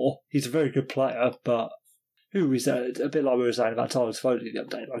more. He's a very good player, but who is that? A bit like we were saying about Tyler Foley the other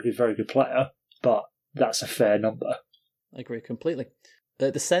day. Like, he's a very good player, but that's a fair number. I agree completely.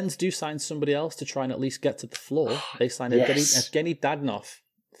 The Sens do sign somebody else to try and at least get to the floor. They signed Yes. Evgeny Dadonov,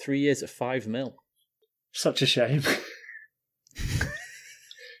 3 years at $5 million. Such a shame.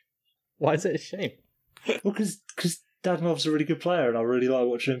 Why is it a shame? Well, because Dadonov's a really good player, and I really like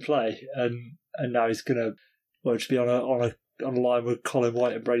watching him play. And now he's gonna just be on a line with Colin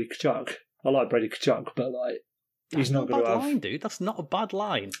White and Brady Tkachuk. I like Brady Tkachuk, but like he's not going to have. Line, dude. That's not a bad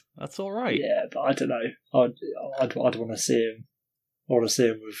line. That's all right. Yeah, but I don't know. I'd want to see him. I want to see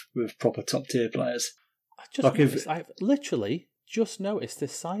him with proper top tier players. I've literally just noticed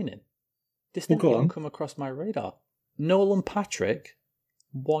this signing. This didn't even come across my radar. Nolan Patrick,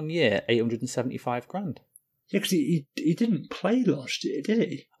 1 year, $875,000. Yeah, because he didn't play last year, did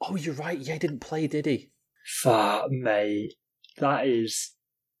he? Oh, you're right. Yeah, he didn't play, did he? Fuck, mate. That is...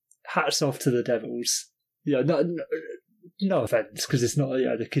 Hats off to the Devils. Yeah, no offence, because it's not...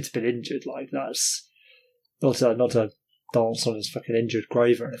 the kid's been injured. Like, that's... Not to dance on his fucking injured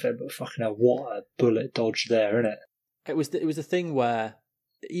grave or anything, but fucking hell, what a bullet dodge there, innit? It was a thing where,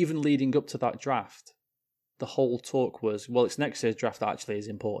 even leading up to that draft, the whole talk was, well, it's next year's draft that actually is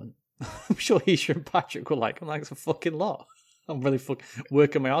important. I'm sure Hischier and Patrick were like, it's a fucking lot. I'm really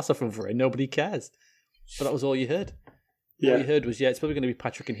working my ass off over it. Nobody cares. But that was all you heard. Yeah. All you heard was, it's probably going to be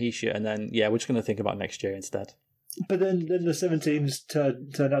Patrick and Hischier, and then, we're just going to think about next year instead. But then the 17s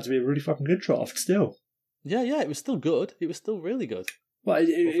turned out to be a really fucking good draft still. Yeah, it was still good. It was still really good. Well,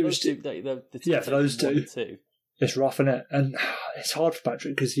 it was... for those two. It's rough, innit? And it's hard for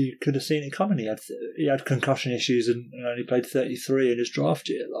Patrick because you could have seen it coming. He had concussion issues and only played 33 in his draft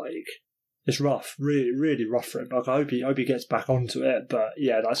year. Like, it's rough, really, really rough for him. Like, I hope he gets back onto it. But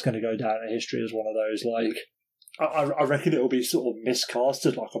yeah, that's going to go down in history as one of those. Like, I reckon it will be sort of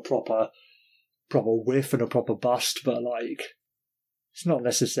miscasted, like a proper whiff and a proper bust. But like, it's not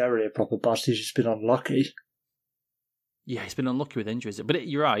necessarily a proper bust. He's just been unlucky. Yeah, he's been unlucky with injuries. But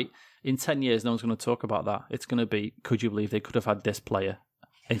you're right. In 10 years, no one's going to talk about that. It's going to be, could you believe they could have had this player?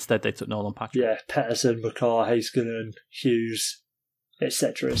 Instead, they took Nolan Patrick. Yeah, Pettersson, McCarr, Heiskanen, Hughes,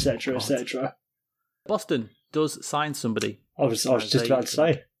 etc., etc., etc. Boston does sign somebody. I was just about to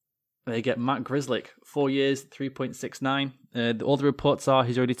say. They get Matt Grzelcyk, 4 years, 3.69. All the reports are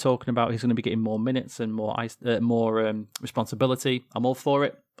he's already talking about he's going to be getting more minutes and more responsibility. I'm all for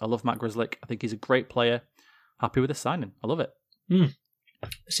it. I love Matt Grzelcyk. I think he's a great player. Happy with the signing. I love it. It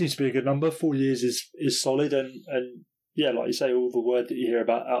seems to be a good number. 4 years is solid, and yeah, like you say, all the word that you hear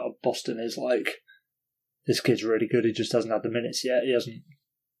about out of Boston is like, this kid's really good. He just hasn't had the minutes yet. He hasn't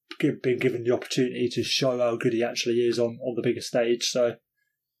been given the opportunity to show how good he actually is on the bigger stage. So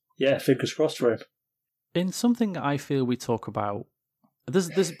yeah, fingers crossed for him. In something I feel we talk about,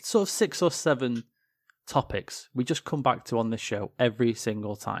 there's sort of 6 or 7 topics we just come back to on this show every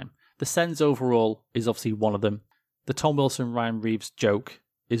single time. The Sens overall is obviously one of them. The Tom Wilson, Ryan Reeves joke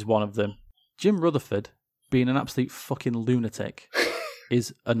is one of them. Jim Rutherford being an absolute fucking lunatic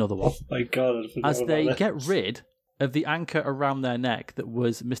is another one. Oh my God. As they get rid of the anchor around their neck that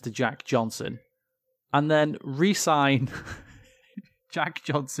was Mr. Jack Johnson, and then re-sign Jack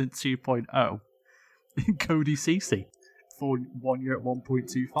Johnson 2.0 in Cody Ceci for 1 year at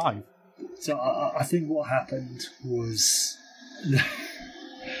 1.25. So I think what happened was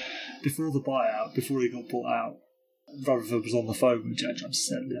before the buyout, before he got bought out, Rutherford was on the phone with Jack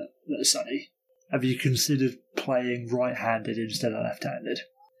Johnson and said, look, Sonny, have you considered playing right-handed instead of left-handed?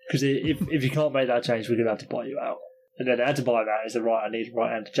 Because if you can't make that change, we're going to have to buy you out. And then they had to buy him out. He said, right, I need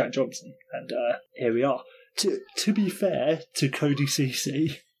right-handed Jack Johnson. And here we are. To be fair to Cody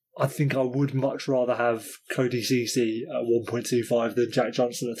Ceci, I think I would much rather have Cody Ceci at 1.25 than Jack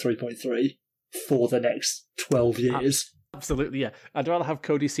Johnson at 3.3 for the next 12 years. Absolutely, yeah. I'd rather have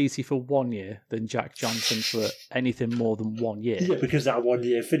Cody Ceci for 1 year than Jack Johnson for anything more than 1 year. Yeah, because that 1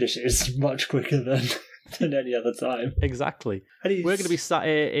 year finishes much quicker than any other time. Exactly. We're going to be sat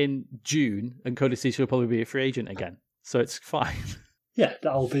here in June, and Cody Ceci will probably be a free agent again, so it's fine. Yeah,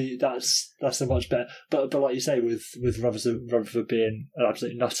 that's a much better. But like you say, with Rutherford being an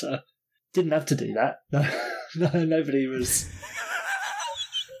absolute nutter, Didn't have to do that. No, nobody was.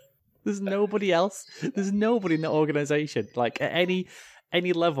 There's nobody else. There's nobody in the organisation, like at any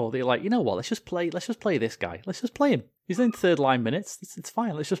level. They're like, you know what? Let's just play this guy. Let's just play him. He's in third line minutes. It's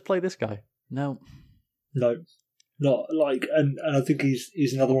fine. Let's just play this guy. No, not like, and I think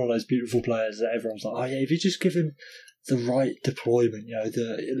he's another one of those beautiful players that everyone's like, oh yeah, if you just give him the right deployment,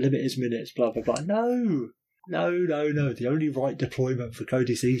 the limit his minutes, blah blah blah. No. The only right deployment for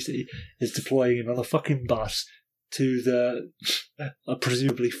Cody Ceci is deploying him on a fucking bus to the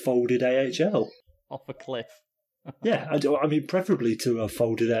presumably folded AHL. Off a cliff. Yeah, I mean, preferably to a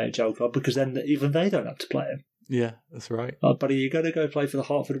folded AHL club, because then even they don't have to play him. Yeah, that's right. Oh, buddy, you're going to go play for the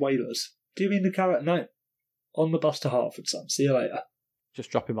Hartford Whalers. Do you mean the carrot? No. On the bus to Hartford, son. See you later. Just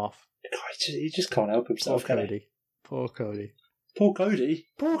drop him off. God, he just can't help himself, Poor can Cody. he? Poor Cody. Poor Cody?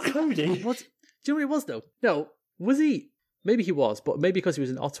 Poor Cody? What? Do you know what he was, though? No. Was he? Maybe he was, but maybe because he was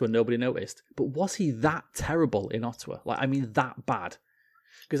in Ottawa, nobody noticed. But was he that terrible in Ottawa? Like, I mean, that bad?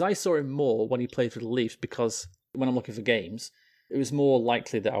 Because I saw him more when he played for the Leafs, because when I'm looking for games, it was more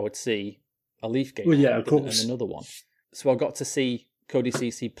likely that I would see a Leaf game of course. And another one. So I got to see Cody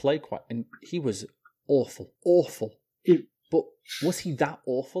Ceci play quite, and he was awful. But was he that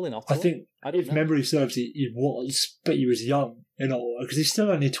awful in Ottawa? I think, if memory serves, he was, but he was young in Ottawa, because he's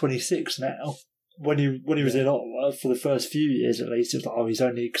still only 26 now. When he was in Ottawa, for the first few years at least, it was like, he's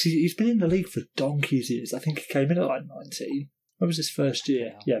only... Because he's been in the league for donkey's years. I think he came in at like 19. When was his first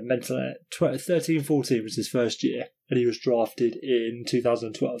year? Yeah, mentally. 13-14 was his first year, and he was drafted in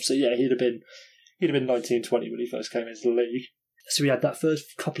 2012. So yeah, he'd have been 19-20 when he first came into the league. So we had that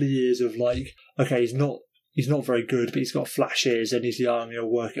first couple of years of like, okay, he's not very good, but he's got flashes, and he's young, he'll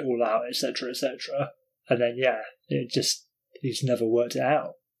work it all out, etc., etc. And then he's never worked it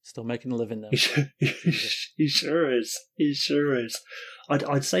out. Still making a living though. He sure is. He sure is.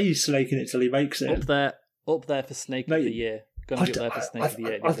 I'd say he's snaking it till he makes it. Up there for snake of the year. Going to be up there for snake of the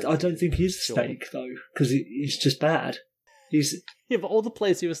year. I don't think he's a snake though, because he's just bad. Yeah, but all the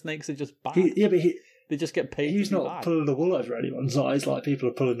players who are snakes are just bad. They just get paid. He's not bad. Pulling the wool over anyone's eyes like people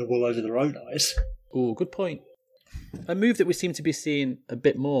are pulling the wool over their own eyes. Oh, good point. A move that we seem to be seeing a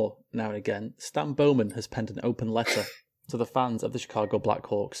bit more now and again. Stan Bowman has penned an open letter to the fans of the Chicago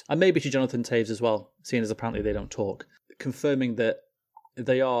Blackhawks, and maybe to Jonathan Toews as well, seeing as apparently they don't talk, confirming that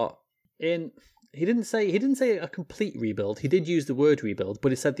they are in... He didn't say a complete rebuild. He did use the word rebuild,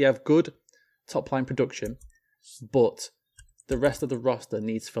 but he said they have good top-line production, but the rest of the roster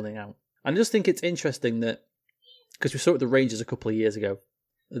needs filling out. And I just think it's interesting that, because we saw it with the Rangers a couple of years ago,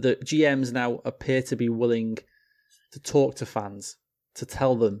 the GMs now appear to be willing to talk to fans, to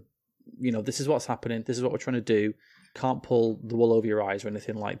tell them, this is what's happening, this is what we're trying to do, can't pull the wool over your eyes or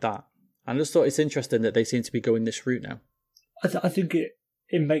anything like that. And I just thought it's interesting that they seem to be going this route now. I think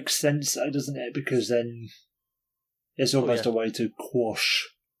it makes sense, though, doesn't it? Because then it's almost a way to quash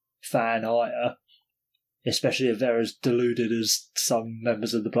fan ire, especially if they're as deluded as some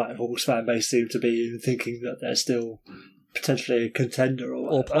members of the Blackhawks fan base seem to be in thinking that they're still potentially a contender or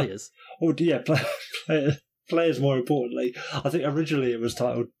whatever. Or players. Or, players more importantly. I think originally it was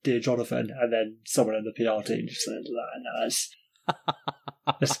titled Dear Jonathan, and then someone in the PR team just said that.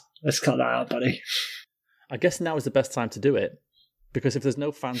 Let's cut that out, buddy. I guess now is the best time to do it, because if there's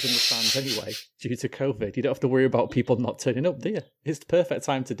no fans in the stands anyway, due to COVID, you don't have to worry about people not turning up, do you? It's the perfect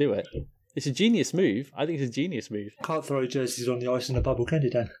time to do it. It's a genius move. I think it's a genius move. Can't throw jerseys on the ice in a bubble, can you,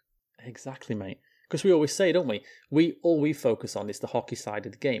 Dan? Exactly, mate. Because we always say, don't we? All we focus on is the hockey side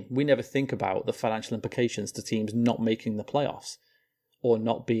of the game. We never think about the financial implications to teams not making the playoffs or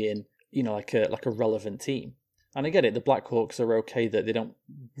not being, like a relevant team. And I get it, the Blackhawks are okay that they don't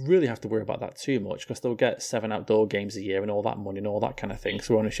really have to worry about that too much, because they'll get 7 outdoor games a year and all that money and all that kind of thing,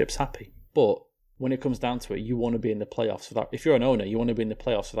 so ownership's happy. But when it comes down to it, you want to be in the playoffs for that. If you're an owner, you want to be in the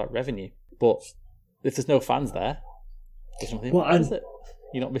playoffs for that revenue. But if there's no fans there, there's nothing. Is it?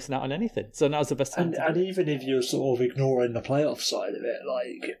 You're not missing out on anything. So now's the best time. And even if you're sort of ignoring the playoff side of it,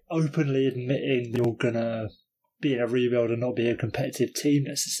 like openly admitting you're gonna be in a rebuild and not be a competitive team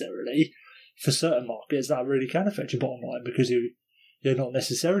necessarily, for certain markets that really can affect your bottom line, because you're not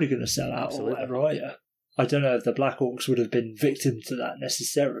necessarily going to sell out or whatever, are you? I don't know if the Blackhawks would have been victim to that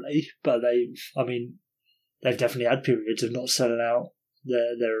necessarily, but they've definitely had periods of not selling out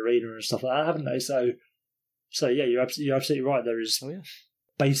their arena and stuff like that, haven't they? So yeah, you're absolutely right. There is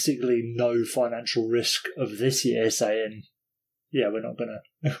basically no financial risk of this year saying, yeah, we're not gonna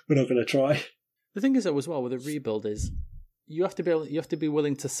try. The thing is, though, as well with a rebuild is you have to be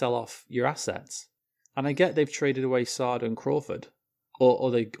willing to sell off your assets. And I get they've traded away Sard and Crawford, or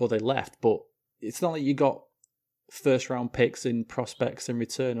they left, but it's not like you got first round picks and prospects in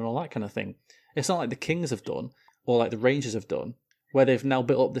return and all that kind of thing. It's not like the Kings have done or like the Rangers have done, where they've now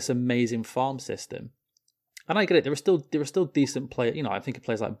built up this amazing farm system. And I get it, there are still decent players, I think of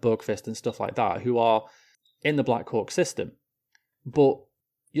players like Bergqvist and stuff like that, who are in the Blackhawk system. But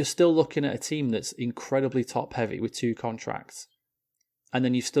you're still looking at a team that's incredibly top heavy with 2 contracts. And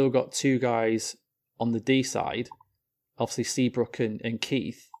then you've still got 2 guys on the D side, obviously Seabrook and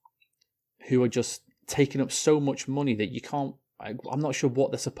Keith, who are just taking up so much money that you can't, I'm not sure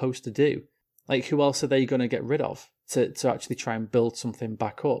what they're supposed to do. Like, who else are they going to get rid of to actually try and build something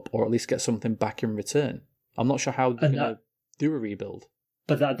back up, or at least get something back in return? I'm not sure how they're going to do a rebuild.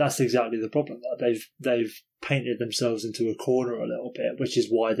 But that's exactly the problem. They've painted themselves into a corner a little bit, which is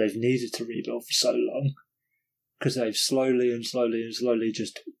why they've needed to rebuild for so long. Because they've slowly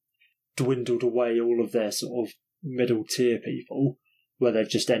just dwindled away all of their sort of middle tier people, where they've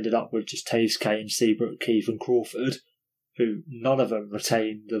just ended up with just Taves, Kane, Seabrook, Keith and Crawford, who none of them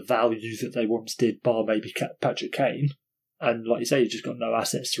retain the value that they once did, bar maybe Patrick Kane. And like you say, you've just got no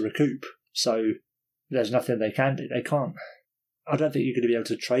assets to recoup. So there's nothing they can do. They can't. I don't think you're going to be able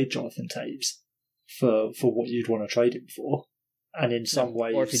to trade Jonathan Taves for what you'd want to trade him for. And in some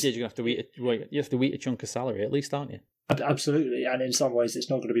ways... Or if you did, you have to eat a chunk of salary at least, aren't you? Absolutely. And in some ways, it's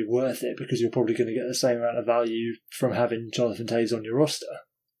not going to be worth it because you're probably going to get the same amount of value from having Jonathan Taves on your roster.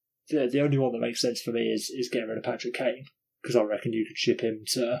 The only one that makes sense for me is getting rid of Patrick Kane, because I reckon you could ship him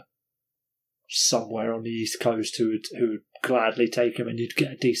to somewhere on the East Coast who would gladly take him and you'd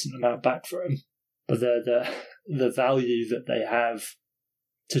get a decent amount back for him. But the value that they have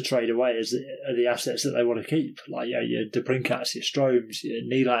to trade away are the assets that they want to keep. Like, your DeBrincats, your Stromes, your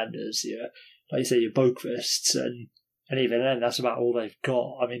Nylanders, like you say, your Boqvists, and even then, that's about all they've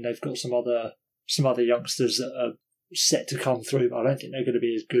got. I mean, they've got some other youngsters that are set to come through, but I don't think they're going to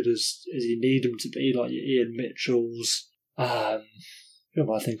be as good as you need them to be, like your Ian Mitchells. Who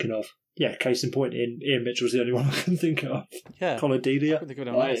am I thinking of? Yeah, case in point, Ian Mitchell's the only one I can think of. Yeah. Colin Delia. I couldn't think of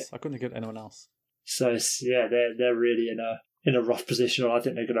anyone else. I couldn't think of anyone else. So, they're really in a rough position. I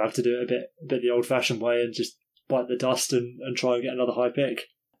think they're going to have to do it a bit the old-fashioned way and just bite the dust and try and get another high pick.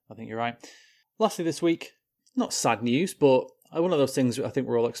 I think you're right. Lastly this week, not sad news, but one of those things I think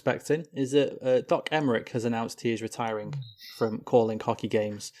we're all expecting is that Doc Emmerich has announced he is retiring from calling hockey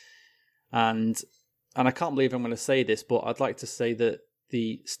games. And I can't believe I'm going to say this, but I'd like to say that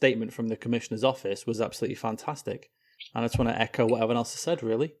the statement from the Commissioner's office was absolutely fantastic. And I just want to echo what everyone else has said,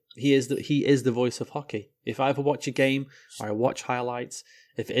 really. He is the voice of hockey. If I ever watch a game or I watch highlights,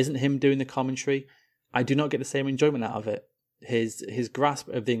 if it isn't him doing the commentary, I do not get the same enjoyment out of it. His grasp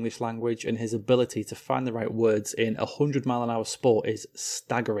of the English language and his ability to find the right words in a 100-mile-an-hour sport is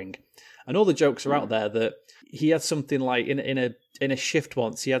staggering. And all the jokes are out there that he had something like, in a shift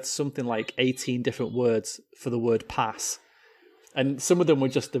once, he had something like 18 different words for the word pass. And some of them were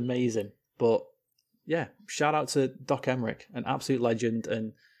just amazing. But yeah, shout out to Doc Emmerich, an absolute legend.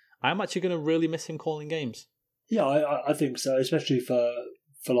 And I'm actually going to really miss him calling games. Yeah, I think so, especially for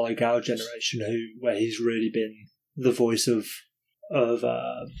like our generation, where he's really been the voice of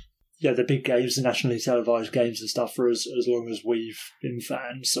the big games, the nationally televised games and stuff for as long as we've been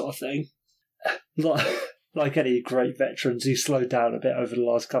fans, sort of thing. Like any great veterans, he slowed down a bit over the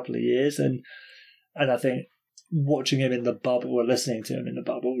last couple of years, and I think watching him in the bubble or listening to him in the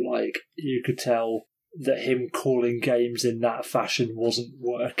bubble, like, you could tell that him calling games in that fashion wasn't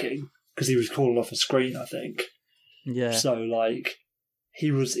working because he was calling off a screen, I think. Yeah. So like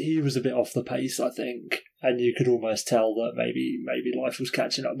he was a bit off the pace, I think, and you could almost tell that maybe life was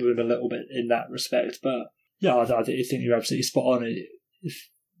catching up with him a little bit in that respect. But yeah, I think you're absolutely spot on.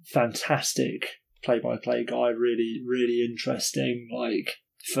 Fantastic play-by-play guy, really, really interesting. Like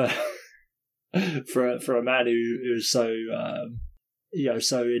for a man who is so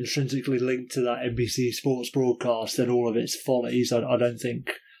so intrinsically linked to that NBC Sports broadcast and all of its follies, I don't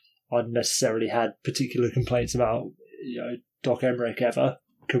think I'd necessarily had particular complaints about Doc Emmerich ever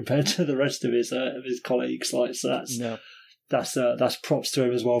compared to the rest of his colleagues. Like, so that's props to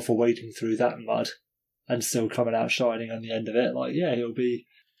him as well for wading through that mud and still coming out shining on the end of it. Like, yeah, he'll be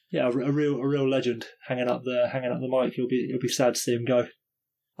a real legend hanging up the mic. You'll be sad to see him go.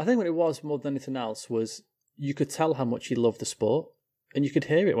 I think what it was more than anything else was you could tell how much he loved the sport, and you could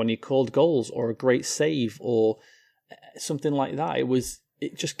hear it when he called goals or a great save or something like that.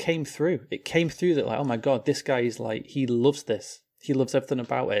 It just came through. It came through that, like, oh my God, this guy is like, he loves this. He loves everything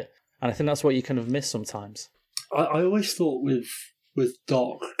about it. And I think that's what you kind of miss sometimes. I always thought with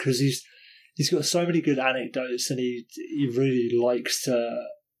Doc, because he's got so many good anecdotes and he really likes to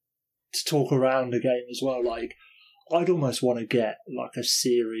talk around the game as well. Like, I'd almost want to get like a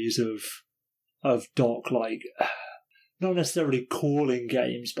series of Doc, like, not necessarily calling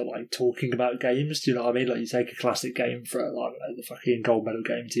games, but like talking about games. Do you know what I mean? Like, you take a classic game for, I don't know, the fucking gold medal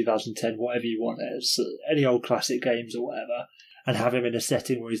game 2010, whatever you want it is, any old classic games or whatever, and have him in a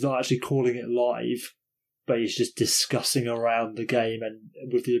setting where he's not actually calling it live, but he's just discussing around the game and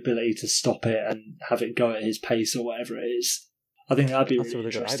with the ability to stop it and have it go at his pace or whatever it is. I think that'd be really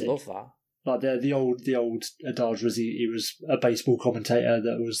interesting. I'd love that. Like the old adage was he was a baseball commentator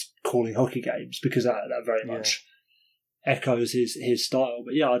that was calling hockey games, because that very much echoes his style.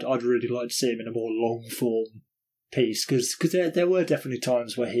 But yeah, I'd really like to see him in a more long form piece, because there were definitely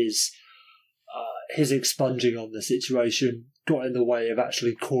times where his expunging on the situation got in the way of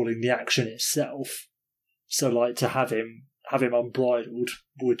actually calling the action itself. So like to have him unbridled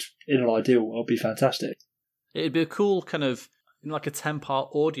would, in an ideal world, be fantastic. It'd be a cool kind of like a 10-part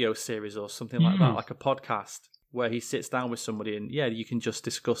audio series or something like that, like a podcast where he sits down with somebody and you can just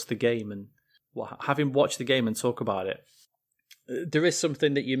discuss the game and have him watch the game and talk about it. There is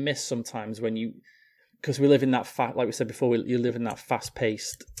something that you miss sometimes because we live in that like we said before, you live in that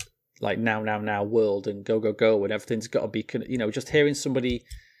fast-paced, like now world and go, and everything's got to be, just hearing somebody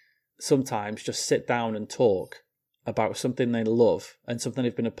sometimes just sit down and talk about something they love and something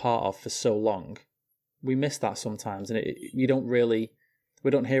they've been a part of for so long. We miss that sometimes, and we don't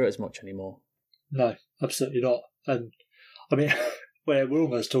hear it as much anymore. No, absolutely not. And I mean, we're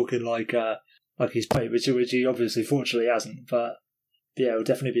almost talking like he's played, which he obviously fortunately hasn't. But yeah, it will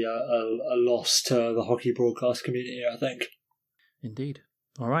definitely be a loss to the hockey broadcast community, I think. Indeed.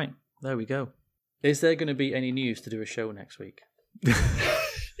 All right, there we go. Is there going to be any news to do a show next week?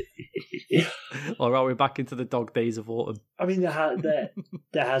 Or are we back into the dog days of autumn? I mean, there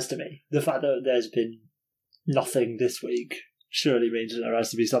has to be. The fact that there's been nothing this week surely means that there has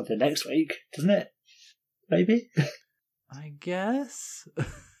to be something next week, doesn't it? Maybe? I guess.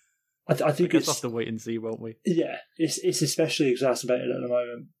 I think we'll have to wait and see, won't we? Yeah, it's especially exacerbated at the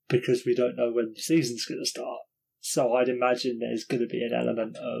moment because we don't know when the season's going to start. So I'd imagine there's going to be an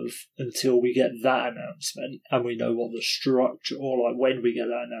element of, until we get that announcement and we know what the structure, or like when we get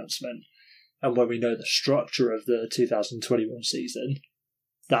that announcement and when we know the structure of the 2021 season,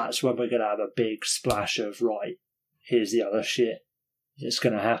 that's when we're going to have a big splash of, right, here's the other shit that's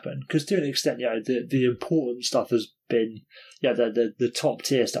going to happen. Because to an extent, the important stuff has been, the top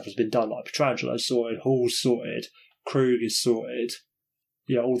tier stuff has been done, like Pietrangelo sorted, Hall's sorted, Krug is sorted.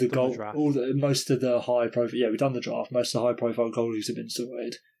 Yeah, all the goal, most of the high profile. Yeah, we've done the draft. Most of the high profile goalies have been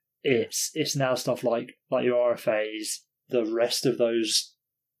sorted. It's now stuff like your RFAs, the rest of those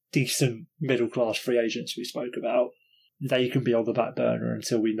decent middle class free agents we spoke about. They can be on the back burner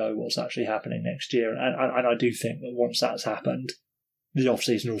until we know what's actually happening next year. And I do think that once that's happened, the off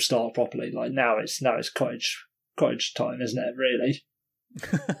season will start properly. Like now it's cottage time, isn't it? Really.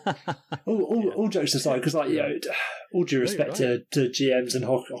 all jokes aside, because all due respect to GMs and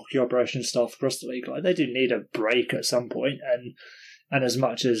hockey operations staff across the league, like they do need a break at some point, and as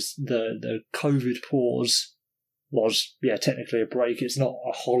much as the COVID pause was technically a break, it's not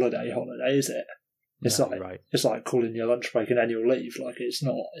a holiday, is it? It's it's like calling your lunch break an annual leave. Like it's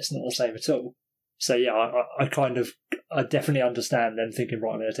not the same at all. So I definitely understand them thinking,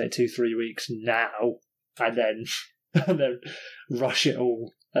 right, I'm going to take 2-3 weeks now and then rush it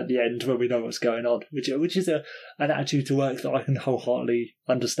all at the end when we know what's going on, which is an attitude to work that I can wholeheartedly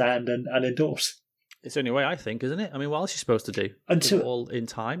understand and endorse. It's the only way, I think, isn't it? I mean, what else are you supposed to do? Until all in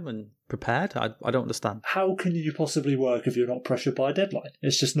time and prepared? I don't understand. How can you possibly work if you're not pressured by a deadline?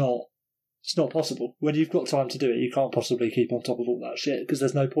 It's not possible. When you've got time to do it, you can't possibly keep on top of all that shit because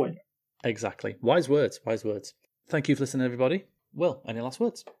there's no point. Exactly. Wise words. Thank you for listening, everybody. Will, any last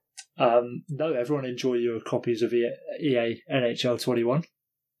words? No, everyone enjoy your copies of EA NHL 21.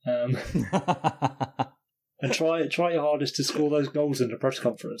 And try your hardest to score those goals in the press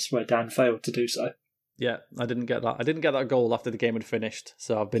conference where Dan failed to do so. Yeah, I didn't get that. I didn't get that goal after the game had finished,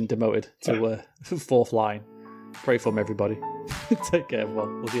 so I've been demoted to fourth line. Pray for me, everybody. Take care,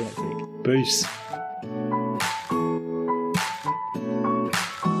 everyone. We'll see you next week. Peace.